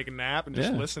you're going to take a nap and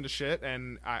just listen to shit.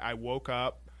 And I woke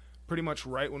up pretty much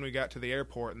right when we got to the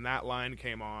airport, and that line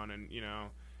came on, and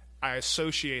I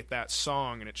associate that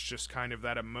song, and it's just kind of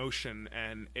that emotion,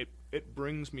 and it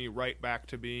brings me right back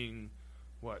to being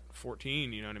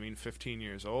 14, 15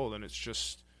 years old, and it's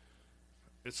just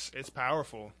it's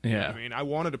powerful. Yeah. You know what I mean, I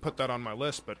wanted to put that on my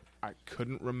list, but I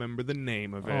couldn't remember the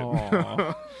name of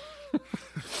it.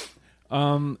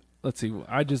 Let's see.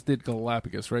 I just did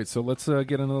Galapagos, right? So let's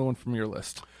get another one from your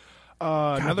list.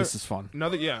 God, this is fun.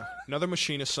 Another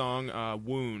Machina song,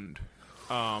 Wound.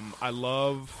 I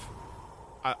love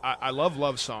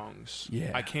love songs.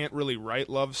 Yeah. I can't really write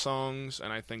love songs,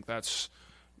 and I think that's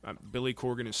Billy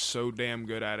Corgan is so damn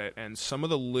good at it. And some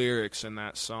of the lyrics in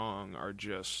that song are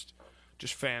just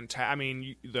fantastic. I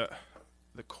mean,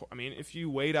 if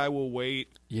you wait, I will wait.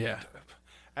 Yeah.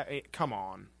 Come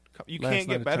on, you Last can't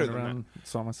night get I better turned than around, that.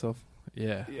 Saw myself.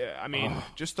 Yeah. Yeah, I mean,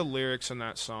 just the lyrics in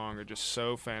that song are just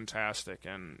so fantastic,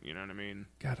 and you know what I mean?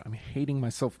 God, I'm hating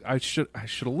myself. I should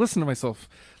have listened to myself.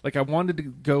 Like, I wanted to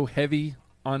go heavy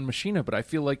on Machina, but I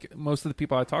feel like most of the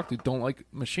people I talk to don't like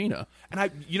Machina.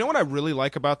 And you know what I really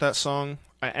like about that song,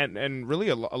 and really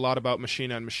a lot about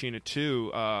Machina and Machina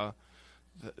 2,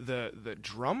 the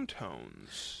drum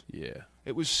tones. Yeah.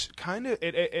 It was kind of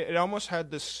it almost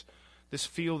had this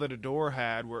feel that Adore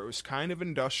had, where it was kind of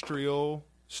industrial,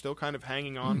 still kind of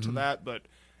hanging on to that, but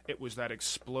it was that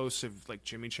explosive, like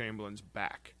Jimmy Chamberlain's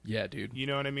back. Yeah, dude. You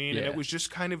know what I mean? Yeah. And it was just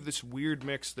kind of this weird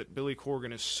mix that Billy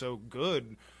Corgan is so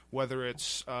good, whether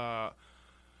it's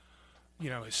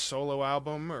his solo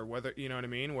album or whether, you know what I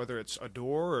mean, whether it's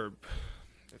Adore or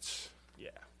it's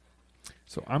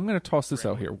So I'm going to toss this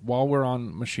out here while we're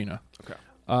on Machina.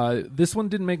 Okay. This one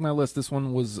didn't make my list. This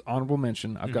one was honorable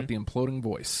mention. I've got the Imploding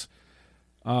Voice.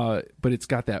 But it's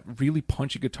got that really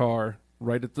punchy guitar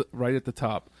right at the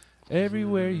top.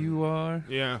 Everywhere you are.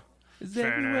 Yeah. Is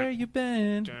everywhere you've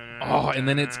been. Oh, and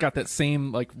then it's got that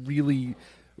same like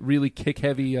really kick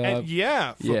heavy and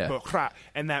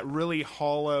that really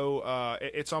hollow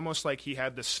it's almost like he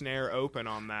had the snare open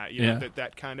on that. You know,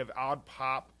 that kind of odd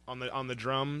pop on the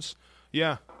drums.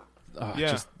 Yeah.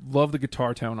 Just love the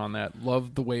guitar tone on that.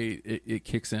 Love the way it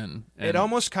kicks in. And it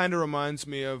almost kind of reminds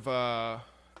me of the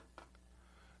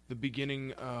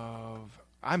beginning of...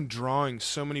 I'm drawing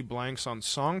so many blanks on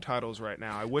song titles right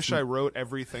now. I wish I wrote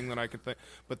everything that I could think.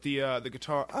 But the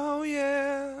guitar, oh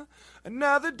yeah,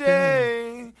 another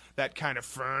day. That kind of...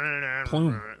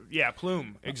 Plume. Yeah,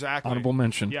 Plume, exactly. Honorable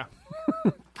mention. Yeah.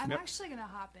 I'm actually going to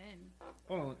hop in.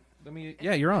 Hold on. Let me...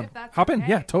 Yeah, you're on. Hop in.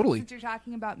 Yeah, totally. Since you're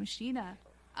talking about Machina.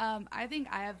 I think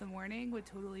I Have the Morning would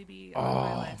totally be on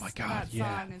my list. Oh, my God, that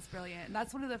song is brilliant. And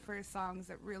that's one of the first songs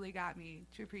that really got me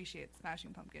to appreciate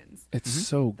Smashing Pumpkins. It's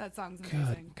so That song's good.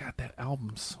 amazing. God, that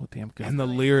album's so damn good. And the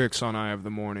lyrics on I Have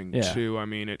the Morning, Yeah. too. I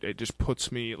mean, it just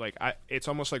puts me, like, it's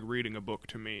almost like reading a book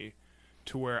to me,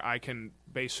 to where I can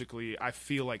basically, I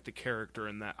feel like the character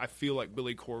in that. I feel like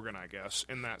Billy Corgan, I guess,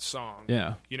 in that song.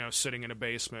 Yeah. You know, sitting in a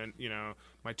basement, you know,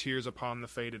 my tears upon the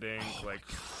faded ink,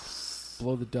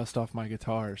 Blow the dust off my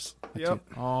guitars. Yep.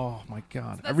 Oh, my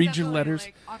God. So I read your definitely, letters.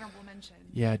 Like, honorable mention.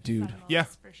 Yeah, dude. It's on the Yeah.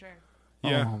 list for sure.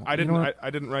 Yeah, Oh, I you didn't. know what? I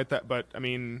didn't write that, but I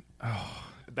mean,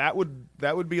 that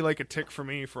would be like a tick for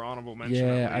me for honorable mention.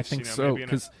 Yeah, at least, I think you know, so, maybe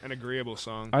 'cause an agreeable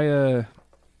song. I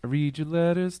read your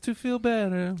letters to feel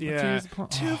better. Yeah,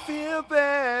 to feel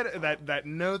bad. That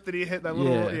note that he hit, that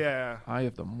little I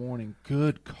Have the Morning.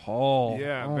 Good call.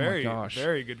 Yeah, oh very my gosh.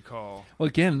 very good call. Well,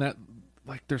 again, that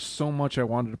like there's so much I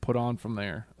wanted to put on from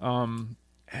there.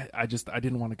 I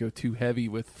didn't want to go too heavy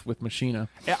with Machina.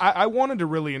 I wanted to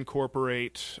really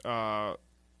incorporate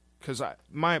because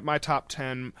my top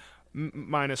 10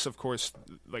 minus of course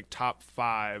like top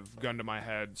 5 gun to my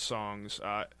head songs.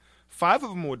 5 of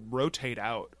them would rotate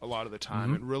out a lot of the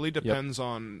time. It really depends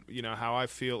on, you know, how I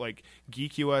feel. Like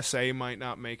Geek USA might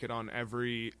not make it on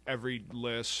every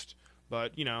list,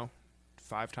 but you know,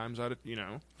 5 out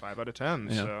of 10.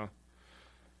 Yeah. So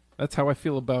That's how I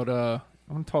feel about I'm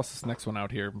gonna toss this next one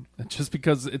out here, just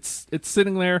because it's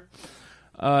sitting there.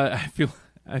 I feel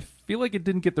like it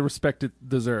didn't get the respect it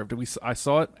deserved. I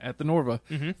saw it at the Norva.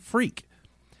 Freak.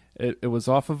 It was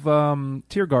off of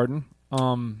Tear Garden.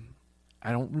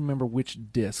 I don't remember which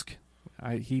disc.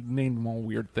 He named them all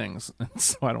weird things,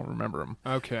 so I don't remember them.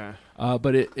 okay,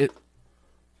 but it.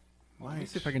 Let me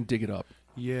see if I can dig it up.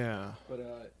 yeah.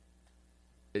 But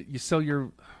you sell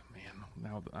your.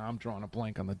 Now I'm drawing a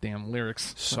blank on the damn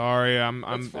lyrics. Sorry,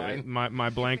 That's fine. my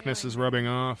blankness is rubbing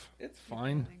off. It's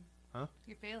fine. Huh?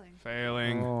 You're failing.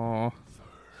 Failing. Oh.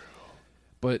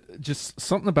 But just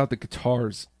something about the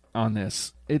guitars on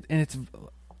this. It's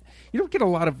you don't get a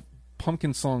lot of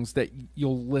Pumpkin songs that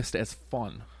you'll list as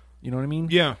fun. You know what I mean?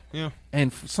 Yeah.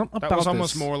 And something about That was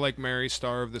almost this, more like Mary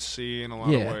Star of the Sea in a lot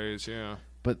Yeah. of ways. Yeah.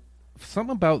 but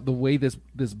something about the way this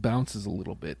bounces a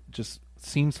little bit just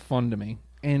seems fun to me.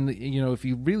 And you know, if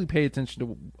you really pay attention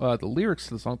to the lyrics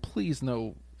to the song, please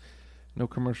no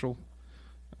commercial.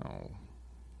 Oh,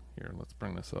 here, let's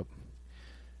bring this up.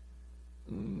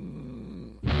 There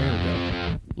we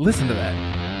go. Listen to that.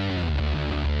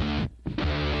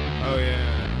 Oh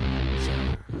yeah.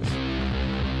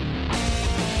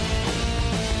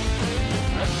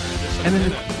 And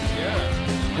then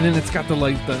yeah. And then it's got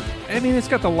it's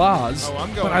got the laws. Oh, I'm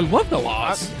but going- I love the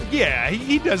laws. Yeah,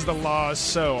 he does the laws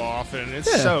so often. It's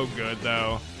Yeah. so good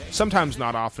though. Sometimes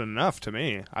not often enough to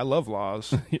me. I love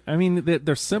laws. I mean,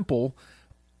 they're simple,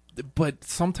 but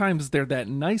sometimes they're that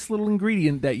nice little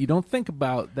ingredient that you don't think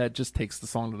about that just takes the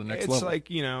song to the next It's level. like,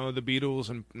 you know, the Beatles,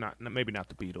 and maybe not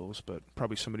the Beatles, but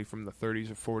probably somebody from the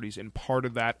 30s or 40s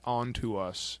imparted that onto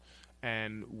us,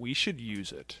 and we should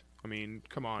use it. I mean,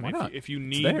 come on. Why not? If you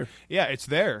need, It's there. Yeah, it's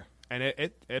there, and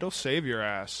it'll save your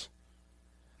ass.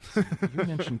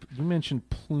 You mentioned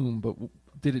Plume, but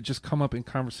did it just come up in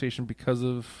conversation because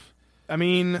of? I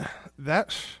mean,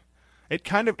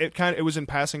 it was in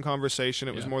passing conversation.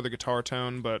 It was Yeah. more the guitar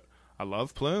tone, but I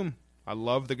love Plume. I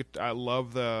love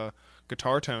the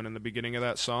guitar tone in the beginning of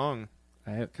that song.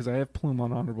 Because I have Plume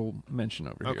on honorable mention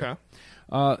over here.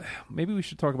 Okay. Maybe we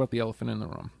should talk about the elephant in the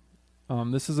room.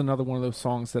 This is another one of those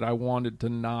songs that I wanted to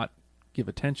not give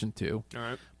attention to. All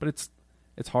right. But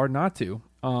it's hard not to.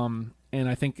 And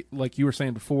I think, like you were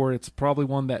saying before, it's probably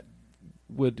one that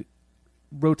would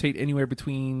rotate anywhere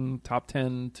between top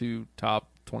 10 to top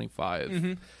 25.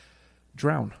 Mm-hmm.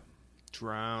 Drown.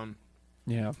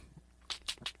 Yeah.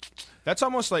 That's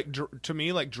almost like, to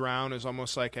me, like Drown is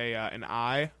almost like an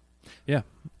eye. Yeah.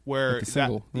 Where like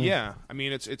single. Yeah. I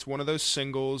mean, it's one of those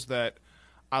singles that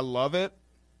I love it,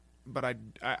 but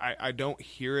I don't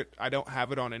hear it. I don't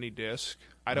have it on any disc.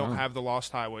 I don't have the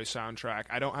Lost Highway soundtrack.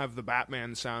 I don't have the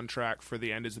Batman soundtrack for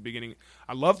The End Is the Beginning.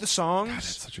 I love the songs. God,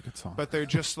 it's such a good song. But they're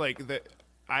just like that.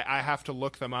 I have to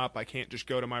look them up. I can't just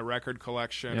go to my record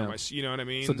collection. Yeah. Or you know what I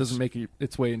mean? So it doesn't make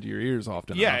its way into your ears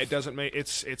often Yeah, enough. it doesn't make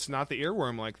it's not the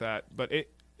earworm like that, but it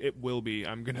will be.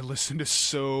 I'm gonna listen to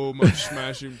so much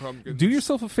Smashing Pumpkins. Do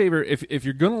yourself a favor, if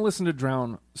you're gonna listen to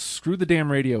Drown, screw the damn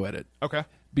radio edit. Okay.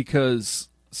 Because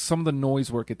some of the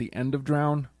noise work at the end of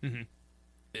Drown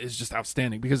is just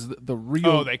outstanding. Because the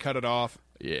real they cut it off.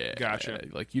 Yeah, gotcha.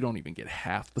 Like you don't even get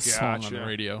half the song on the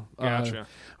radio. Gotcha.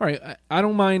 All right, I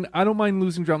don't mind. I don't mind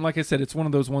losing Drown. Like I said, it's one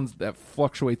of those ones that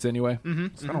fluctuates anyway.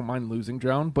 So I don't mind losing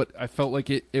Drown, but I felt like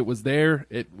it was there.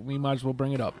 We might as well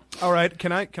bring it up. All right,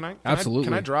 can I Absolutely.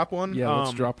 can I drop one? Yeah,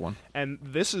 let's drop one. And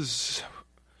this is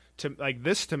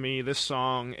to me, this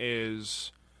song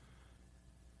is.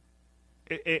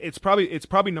 It's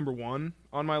probably number one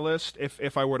on my list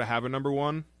if I were to have a number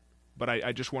one. But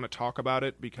I just want to talk about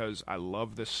it because I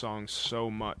love this song so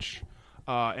much,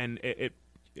 and it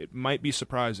might be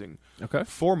surprising. Okay.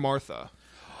 For Martha,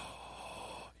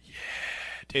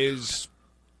 is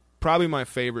probably my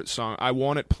favorite song. I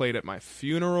want it played at my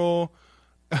funeral.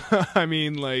 I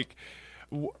mean, like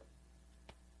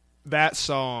that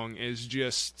song is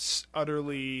just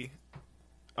utterly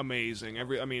amazing.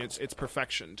 It's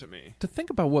perfection to me. To think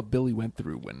about what Billy went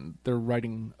through when they're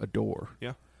writing Adore.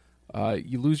 Yeah.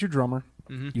 You lose your drummer.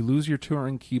 You lose your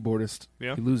touring keyboardist.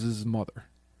 Yeah. He loses his mother.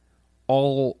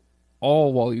 All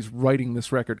while he's writing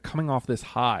this record, coming off this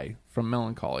high from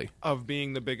Melancholy. Of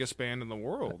being the biggest band in the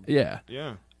world. Yeah.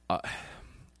 Yeah.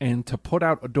 And to put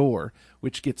out Adore,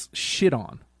 which gets shit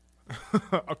on.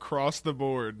 Across the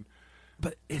board.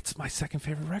 But it's my second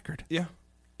favorite record. Yeah.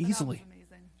 Easily. That was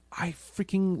amazing. I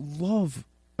freaking love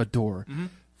Adore.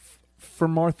 For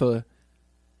Martha,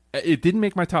 it didn't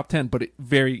make my top 10, but it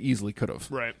very easily could have.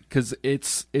 Right. Because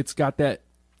it's got that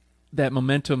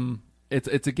momentum.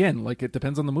 It's again, like it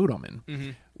depends on the mood I'm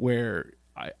in. Where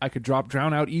I could drop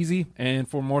Drown out easy, and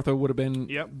For Martha would have been.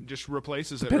 Yep, just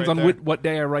replaces depends it. Depends on what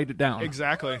day I write it down.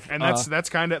 Exactly, and that's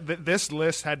kind of this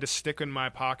list had to stick in my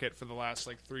pocket for the last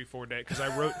 3-4 days because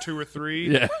I wrote 2 or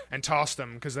 3 and tossed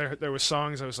them because there was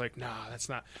songs I was like, nah,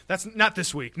 that's not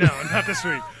this week. No, not this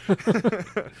week.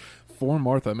 For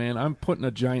Martha, man, I'm putting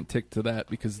a giant tick to that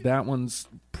because that one's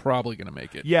probably gonna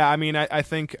make it. Yeah, I mean, I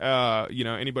think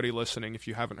anybody listening, if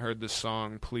you haven't heard this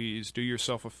song, please do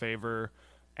yourself a favor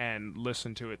and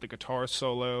listen to it. The guitar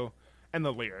solo and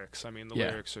the lyrics. I mean, the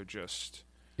lyrics are just...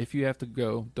 If you have to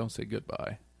go, don't say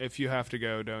goodbye. If you have to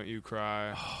go, don't you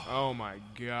cry. Oh, my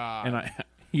God. And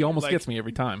he almost gets me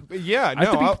every time. Yeah, no. I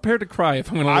have to be prepared to cry if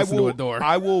I'm going to listen to Adore.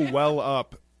 I will well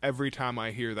up every time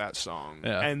I hear that song.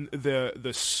 Yeah. And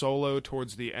the solo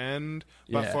towards the end,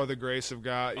 but for the grace of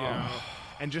God, you know...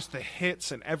 And just the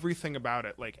hits and everything about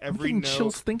it, like every I'm note. getting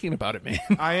chills thinking about it, man.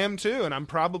 I am too, and I'm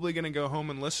probably going to go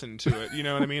home and listen to it. You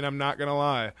know what I mean? I'm not going to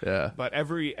lie. Yeah. But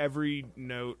every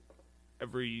note,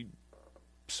 every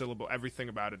syllable, everything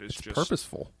about it is just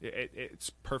purposeful. It's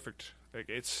perfect. Like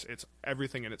it's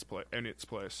everything in its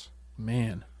place.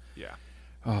 Man. Yeah.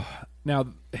 Oh, now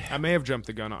I may have jumped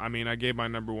the gun. I mean, I gave my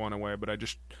number one away, but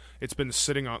it's been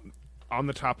sitting on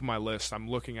the top of my list. I'm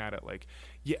looking at it like,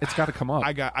 yeah, it's got to come up.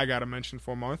 I got to mention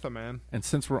For Martha, man. And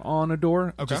since we're on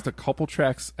Adore, just a couple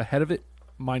tracks ahead of it,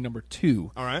 my number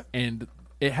 2. All right. And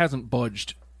it hasn't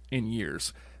budged in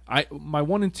years. My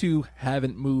 1 and 2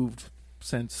 haven't moved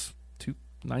since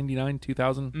 1999,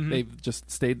 2000. They've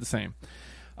just stayed the same.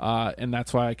 And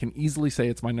that's why I can easily say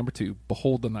it's my number 2,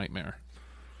 Behold the Nightmare.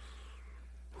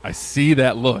 I see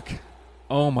that look.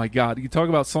 Oh, my God. You talk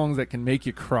about songs that can make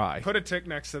you cry. Put a tick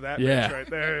next to that bitch right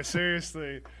there.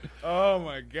 Seriously. Oh,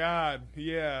 my God.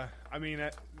 Yeah. I mean,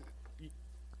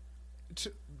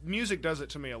 music does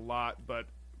it to me a lot, but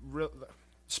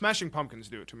Smashing Pumpkins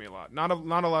do it to me a lot. Not a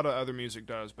lot of other music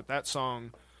does, but that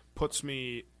song puts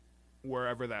me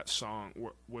wherever that song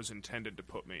was intended to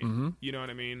put me. You know what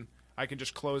I mean? I can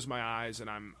just close my eyes and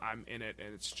I'm in it,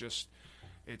 and it's just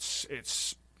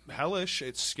it's hellish,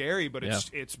 it's scary, but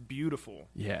it's beautiful.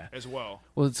 Yeah, as well.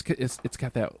 Well, it's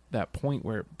got that point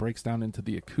where it breaks down into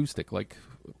the acoustic like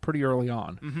pretty early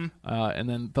on, and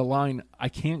then the line, "I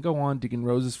can't go on digging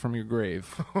roses from your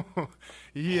grave."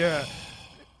 Yeah.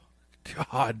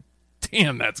 God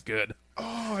damn, that's good.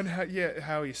 Oh, and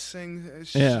how he sings.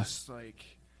 It's just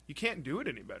like, you can't do it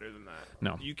any better than that.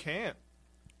 No, you can't.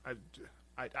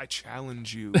 I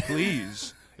challenge you,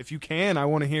 please. If you can, I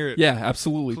want to hear it. Yeah,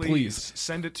 absolutely. Please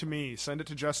send it to me. Send it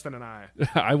to Justin and I.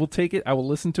 I will take it. I will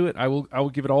listen to it. I will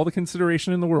give it all the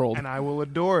consideration in the world, and I will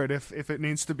adore it if it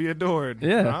needs to be adored.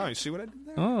 Yeah. Oh, you see what I did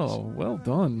there? Oh, well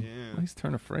done. Yeah. Nice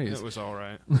turn of phrase. It was all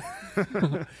right.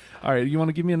 All right, you want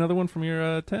to give me another one from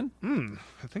your 10?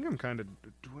 I think I'm kind of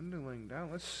dwindling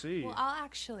down. Let's see. Well, I'll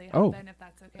actually hop in if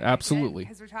that's okay. Absolutely.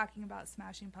 Because we're talking about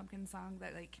Smashing Pumpkins song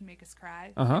that like can make us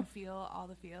cry and feel all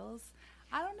the feels.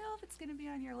 I don't know if it's going to be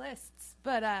on your lists,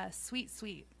 but Sweet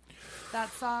Sweet.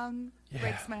 That song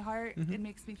breaks my heart. It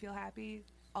makes me feel happy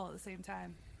all at the same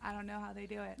time. I don't know how they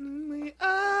do it.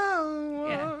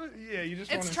 Yeah, you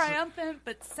just. It's triumphant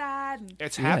but sad. And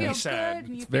it's happy sad.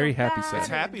 It's very happy sad. It's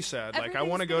happy sad. Like, I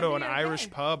want to go to an Irish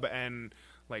pub and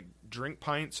like drink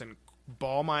pints and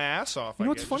bawl my ass off. You know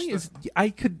what's funny is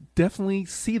I could definitely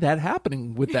see that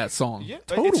happening with that song. Yeah,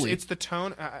 totally. It's the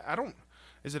tone. I don't.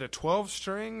 Is it a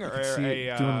 12-string or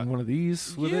doing one of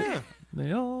these with it?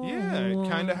 It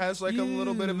kind of has like a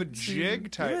little bit of a jig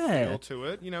type feel to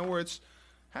it. You know, where it's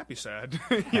happy sad.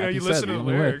 You listen to the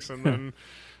lyrics and then.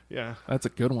 Yeah, that's a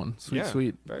good one.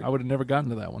 Sweet. I would have never gotten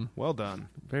to that one. Well done.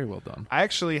 Very well done. I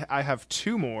have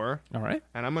two more. All right.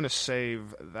 And I'm going to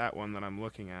save that one that I'm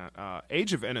looking at.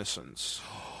 Age of Innocence.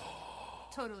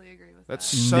 Totally agree with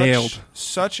that. Nailed.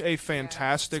 Such a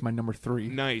fantastic. It's my number 3.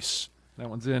 Nice. That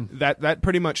one's in. That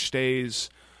pretty much stays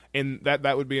in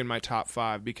that would be in my top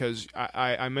 5 because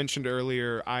I mentioned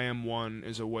earlier I Am One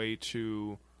is a way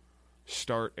to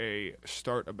start a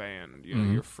band,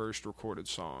 your first recorded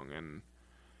song, and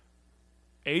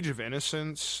Age of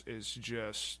Innocence is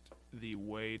just the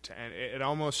way to end. It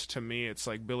almost, to me, it's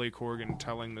like Billy Corgan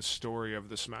telling the story of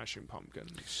the Smashing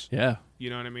Pumpkins. Yeah. You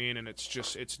know what I mean? And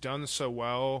it's done so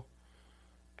well,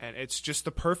 and it's just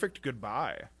the perfect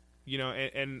goodbye.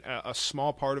 And a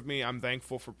small part of me, I'm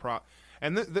thankful for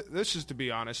and this is, to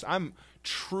be honest, I'm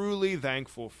truly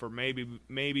thankful for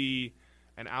maybe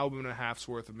an album and a half's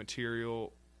worth of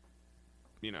material,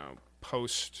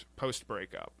 post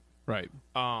breakup. Right.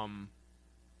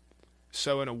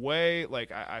 So in a way,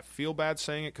 like, I feel bad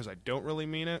saying it because I don't really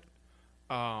mean it.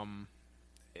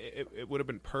 It would have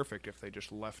been perfect if they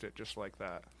just left it just like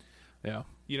that. Yeah.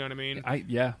 You know what I mean? I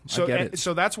get it.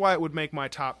 So that's why it would make my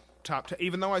top 10,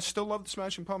 even though I still love the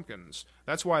Smashing Pumpkins.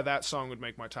 That's why that song would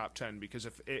make my top 10, because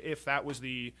if that was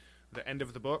the end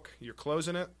of the book, you're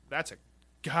closing it, that's a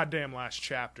goddamn last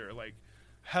chapter. Like,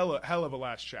 hell of a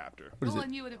last chapter.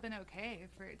 And you would have been okay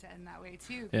for it to end that way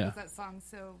too, because that song's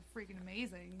so freaking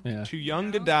amazing. Yeah. Too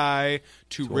young to die,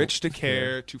 too rich to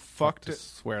care, too fucked to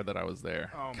swear that I was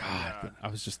there. Oh my God. I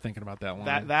was just thinking about that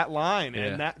line. That line,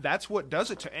 and that's what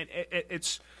does it to. And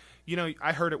it's,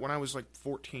 I heard it when I was like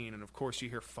 14, and of course you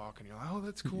hear fuck, and you're like, oh,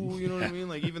 that's cool. You know what I mean?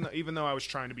 Like, even though I was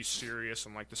trying to be serious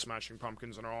and like the Smashing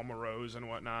Pumpkins and all morose and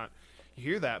whatnot, you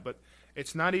hear that, but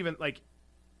it's not even like.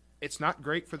 It's not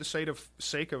great for the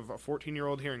sake of a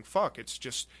 14-year-old hearing fuck. It's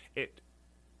just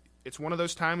it's one of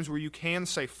those times where you can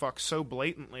say fuck so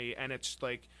blatantly, and it's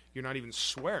like you're not even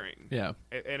swearing. Yeah.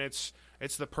 And it's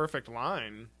the perfect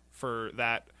line for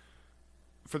that,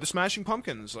 for the Smashing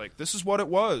Pumpkins. Like, this is what it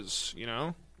was,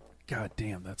 God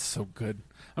damn, that's so good.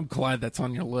 I'm glad that's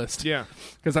on your list. Yeah.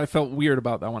 Because I felt weird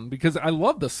about that one, because I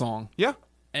love the song. Yeah.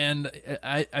 And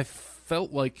I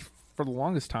felt like for the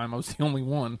longest time I was the only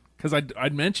one, because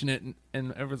I'd mention it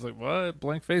and everyone's like, what?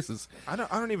 Blank faces. I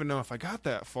don't even know if I got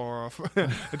that far off.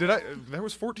 There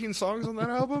was 14 songs on that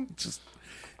album?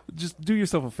 Just do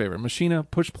yourself a favor. Machina,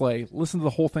 push play, listen to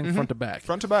the whole thing front to back.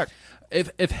 Front to back.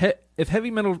 If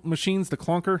Heavy Metal Machine's the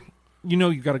clunker,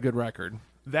 you got a good record.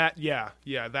 That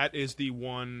is the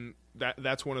one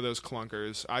that's one of those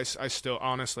clunkers. I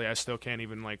still can't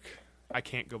even, like, I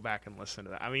can't go back and listen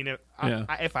to that. I mean,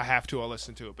 if I have to, I'll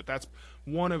listen to it. But that's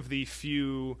one of the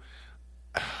few.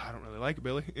 I don't really like it,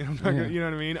 Billy. I'm not gonna, you know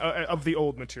what I mean? Of the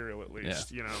old material, at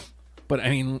least. Yeah. But I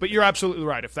mean, but you're absolutely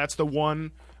right. If that's the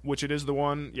one, which it is the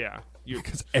one,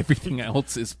 because everything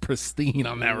else is pristine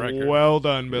on that record. Well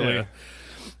done, Billy. Yeah.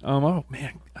 Oh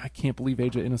man, I can't believe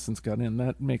Age of Innocence got in.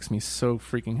 That makes me so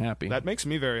freaking happy. That makes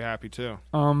me very happy too.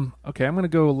 Okay, I'm gonna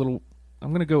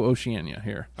go Oceania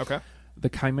here. Okay. The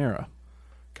Chimera.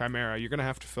 You're gonna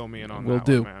have to fill me in on Will that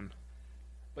do. one, man.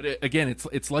 But again,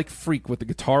 it's like Freak with the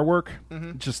guitar work.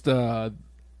 Mm-hmm. Just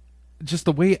just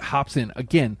the way it hops in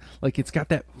again, like it's got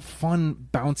that fun,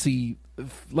 bouncy,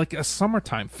 like a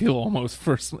summertime feel almost.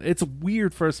 It's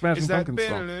weird for a Smashing Pumpkins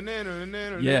song.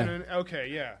 Yeah.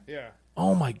 Okay. Yeah.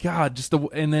 Oh my God!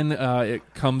 And then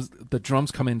the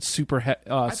drums come in super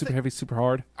heavy, super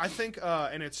hard. I think,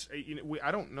 and it's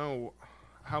I don't know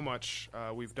how much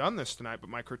we've done this tonight, but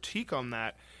my critique on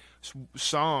that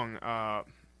song,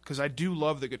 because I do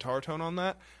love the guitar tone on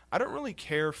that, I don't really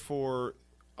care for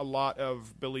a lot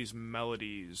of Billy's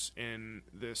melodies in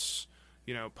this,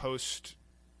 post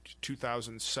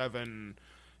 2007.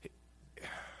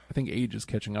 I think age is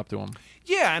catching up to him.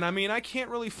 Yeah, and I mean, I can't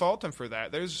really fault him for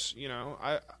that. There's,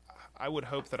 I would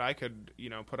hope that I could,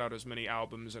 put out as many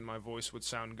albums and my voice would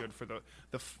sound good for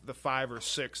the 5 or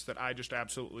 6 that I just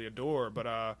absolutely adore.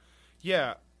 But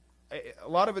yeah, a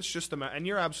lot of it's just and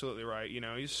you're absolutely right.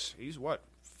 He's what,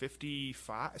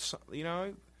 55?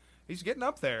 He's getting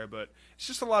up there, but it's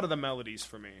just a lot of the melodies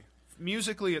for me.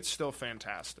 Musically, it's still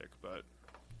fantastic, but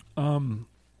all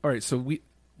right, so we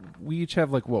each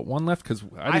have one left, because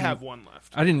I have one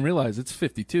left. I didn't realize it's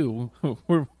 52.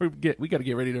 We got to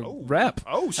get ready to wrap.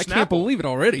 Oh, I can't believe it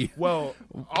already. Well,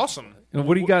 awesome.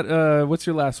 What do you got? What's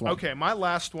your last one? Okay, my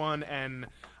last one, and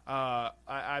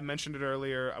I mentioned it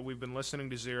earlier. We've been listening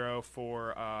to Zero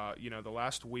for the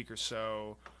last week or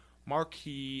so.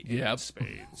 Marquee in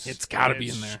Spades. It's got to be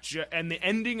in there. And the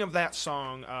ending of that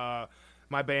song.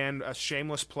 My band, a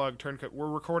shameless plug, Turncoat, we're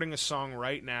recording a song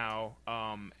right now,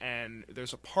 and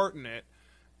there's a part in it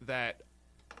that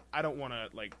I don't want to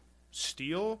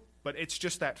steal, but it's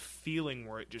just that feeling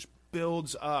where it just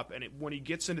builds up, and when he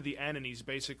gets into the end and he's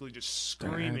basically just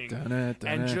screaming,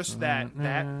 and just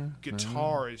that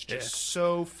guitar is just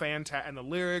so fantastic, and the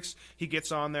lyrics he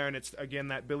gets on there, and it's again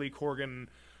that Billy Corgan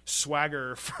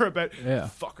swagger for a bit,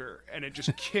 fucker, and it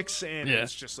just kicks in, and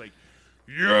it's just like,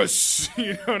 yes,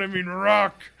 you know what I mean,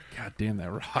 rock. God damn, that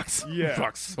rocks. Yeah.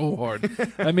 Rocks so hard.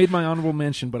 I made my honorable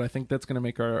mention, but I think that's going to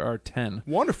make our 10.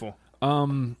 Wonderful.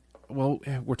 Well,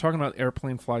 we're talking about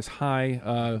Airplane Flies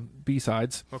High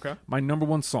B-sides. Okay. My number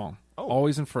one song,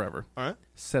 Always and Forever. All right.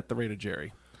 Set the Rate of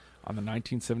Jerry on the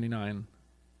 1979.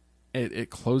 It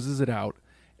closes it out.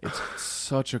 It's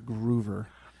such a groover.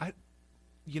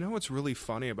 You know what's really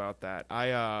funny about that?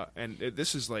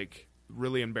 This is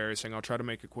really embarrassing. I'll try to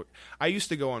make it quick. I used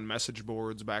to go on message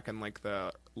boards back in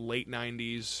the late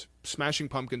 90s, Smashing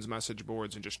Pumpkins message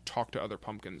boards, and just talk to other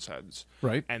Pumpkins heads.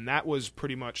 Right. And that was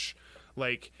pretty much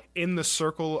in the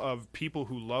circle of people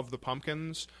who love the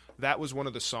Pumpkins, that was one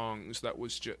of the songs that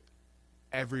was just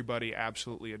everybody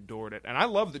absolutely adored it. And I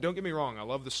loved it. Don't get me wrong. I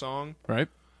love the song. Right.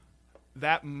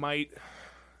 That might...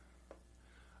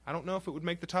 I don't know if it would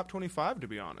make the top 25, to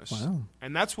be honest. Wow.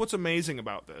 And that's what's amazing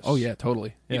about this. Oh, yeah,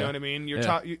 totally. Yeah. You know what I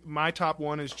mean? My top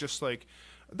one is just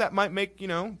that might make,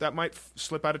 that might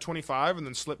slip out of 25 and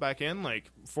then slip back in,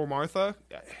 for Martha.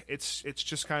 It's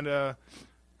just kind of,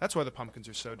 that's why the Pumpkins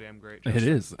are so damn great. It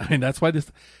is. I mean, that's why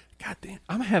this, God damn,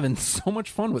 I'm having so much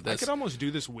fun with this. I could almost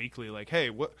do this weekly. Hey,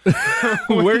 what?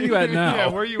 Where are you at now? Yeah,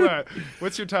 where are you at?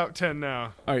 What's your top 10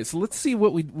 now? All right, so let's see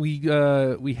what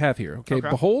we have here. Okay.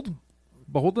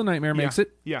 Behold the Nightmare makes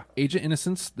it. Yeah. Age of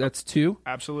Innocence, that's 2.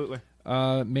 Absolutely.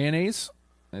 Mayonnaise,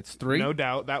 that's 3. No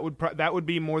doubt. That would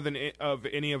be more than of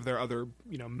any of their other,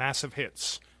 massive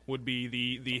hits would be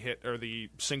the hit or the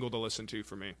single to listen to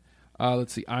for me.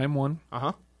 Let's see. I Am 1.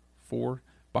 4.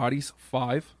 Bodies,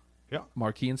 5. Yeah.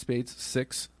 Marquee in Spades,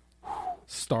 6.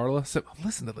 Starla, 7.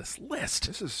 Listen to this list.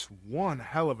 This is one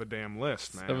hell of a damn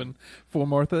list, man. 7. For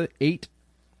Martha, 8.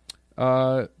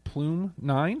 Plume,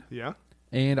 9. Yeah.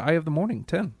 And Eye of the Morning,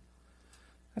 10.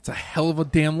 That's a hell of a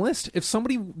damn list. If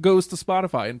somebody goes to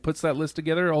Spotify and puts that list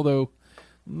together, although,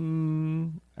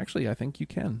 actually, I think you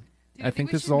can. Dude, I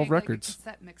think this is all records. A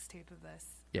cassette mixtape of this.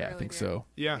 Yeah, I think so.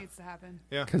 Yeah. It needs to happen.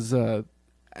 Yeah. Because, I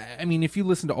mean, if you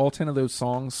listen to all 10 of those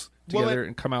songs together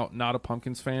and come out not a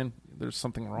Pumpkins fan, there's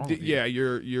something wrong with you. Yeah,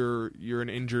 you're an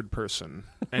injured person,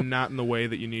 and not in the way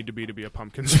that you need to be a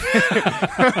Pumpkins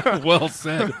fan. Well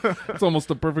said. It's almost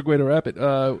the perfect way to wrap it.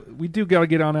 We do got to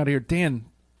get on out of here. Dan,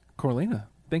 Corlina,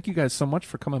 thank you guys so much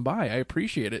for coming by. I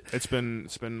appreciate it. It's been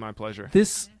my pleasure.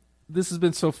 This has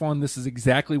been so fun. This is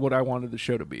exactly what I wanted the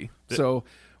show to be. So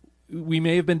we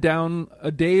may have been down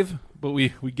a Dave, but we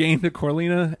gained a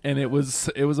Corlina, and it was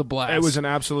a blast. It was an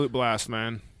absolute blast,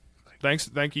 man.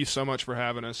 Thank you so much for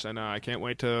having us, and I can't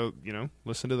wait to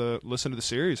listen to the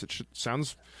series.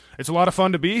 It's a lot of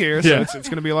fun to be here. So it's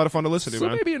going to be a lot of fun to listen to, so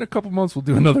man. Maybe in a couple months we'll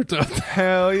do another time.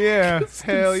 Hell yeah,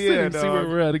 hell yeah, dog. See where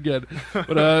we're at again.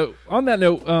 But on that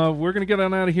note, we're going to get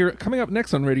on out of here. Coming up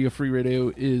next on Radio Free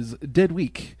Radio is Dead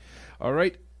Week. All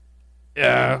right.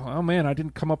 Oh man, I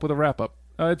didn't come up with a wrap up.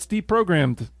 It's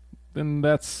deprogrammed. then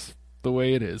that's the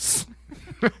way it is.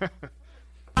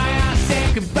 I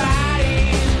said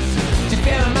goodbye to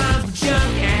Pheromones for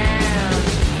junk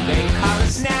and they call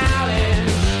us now.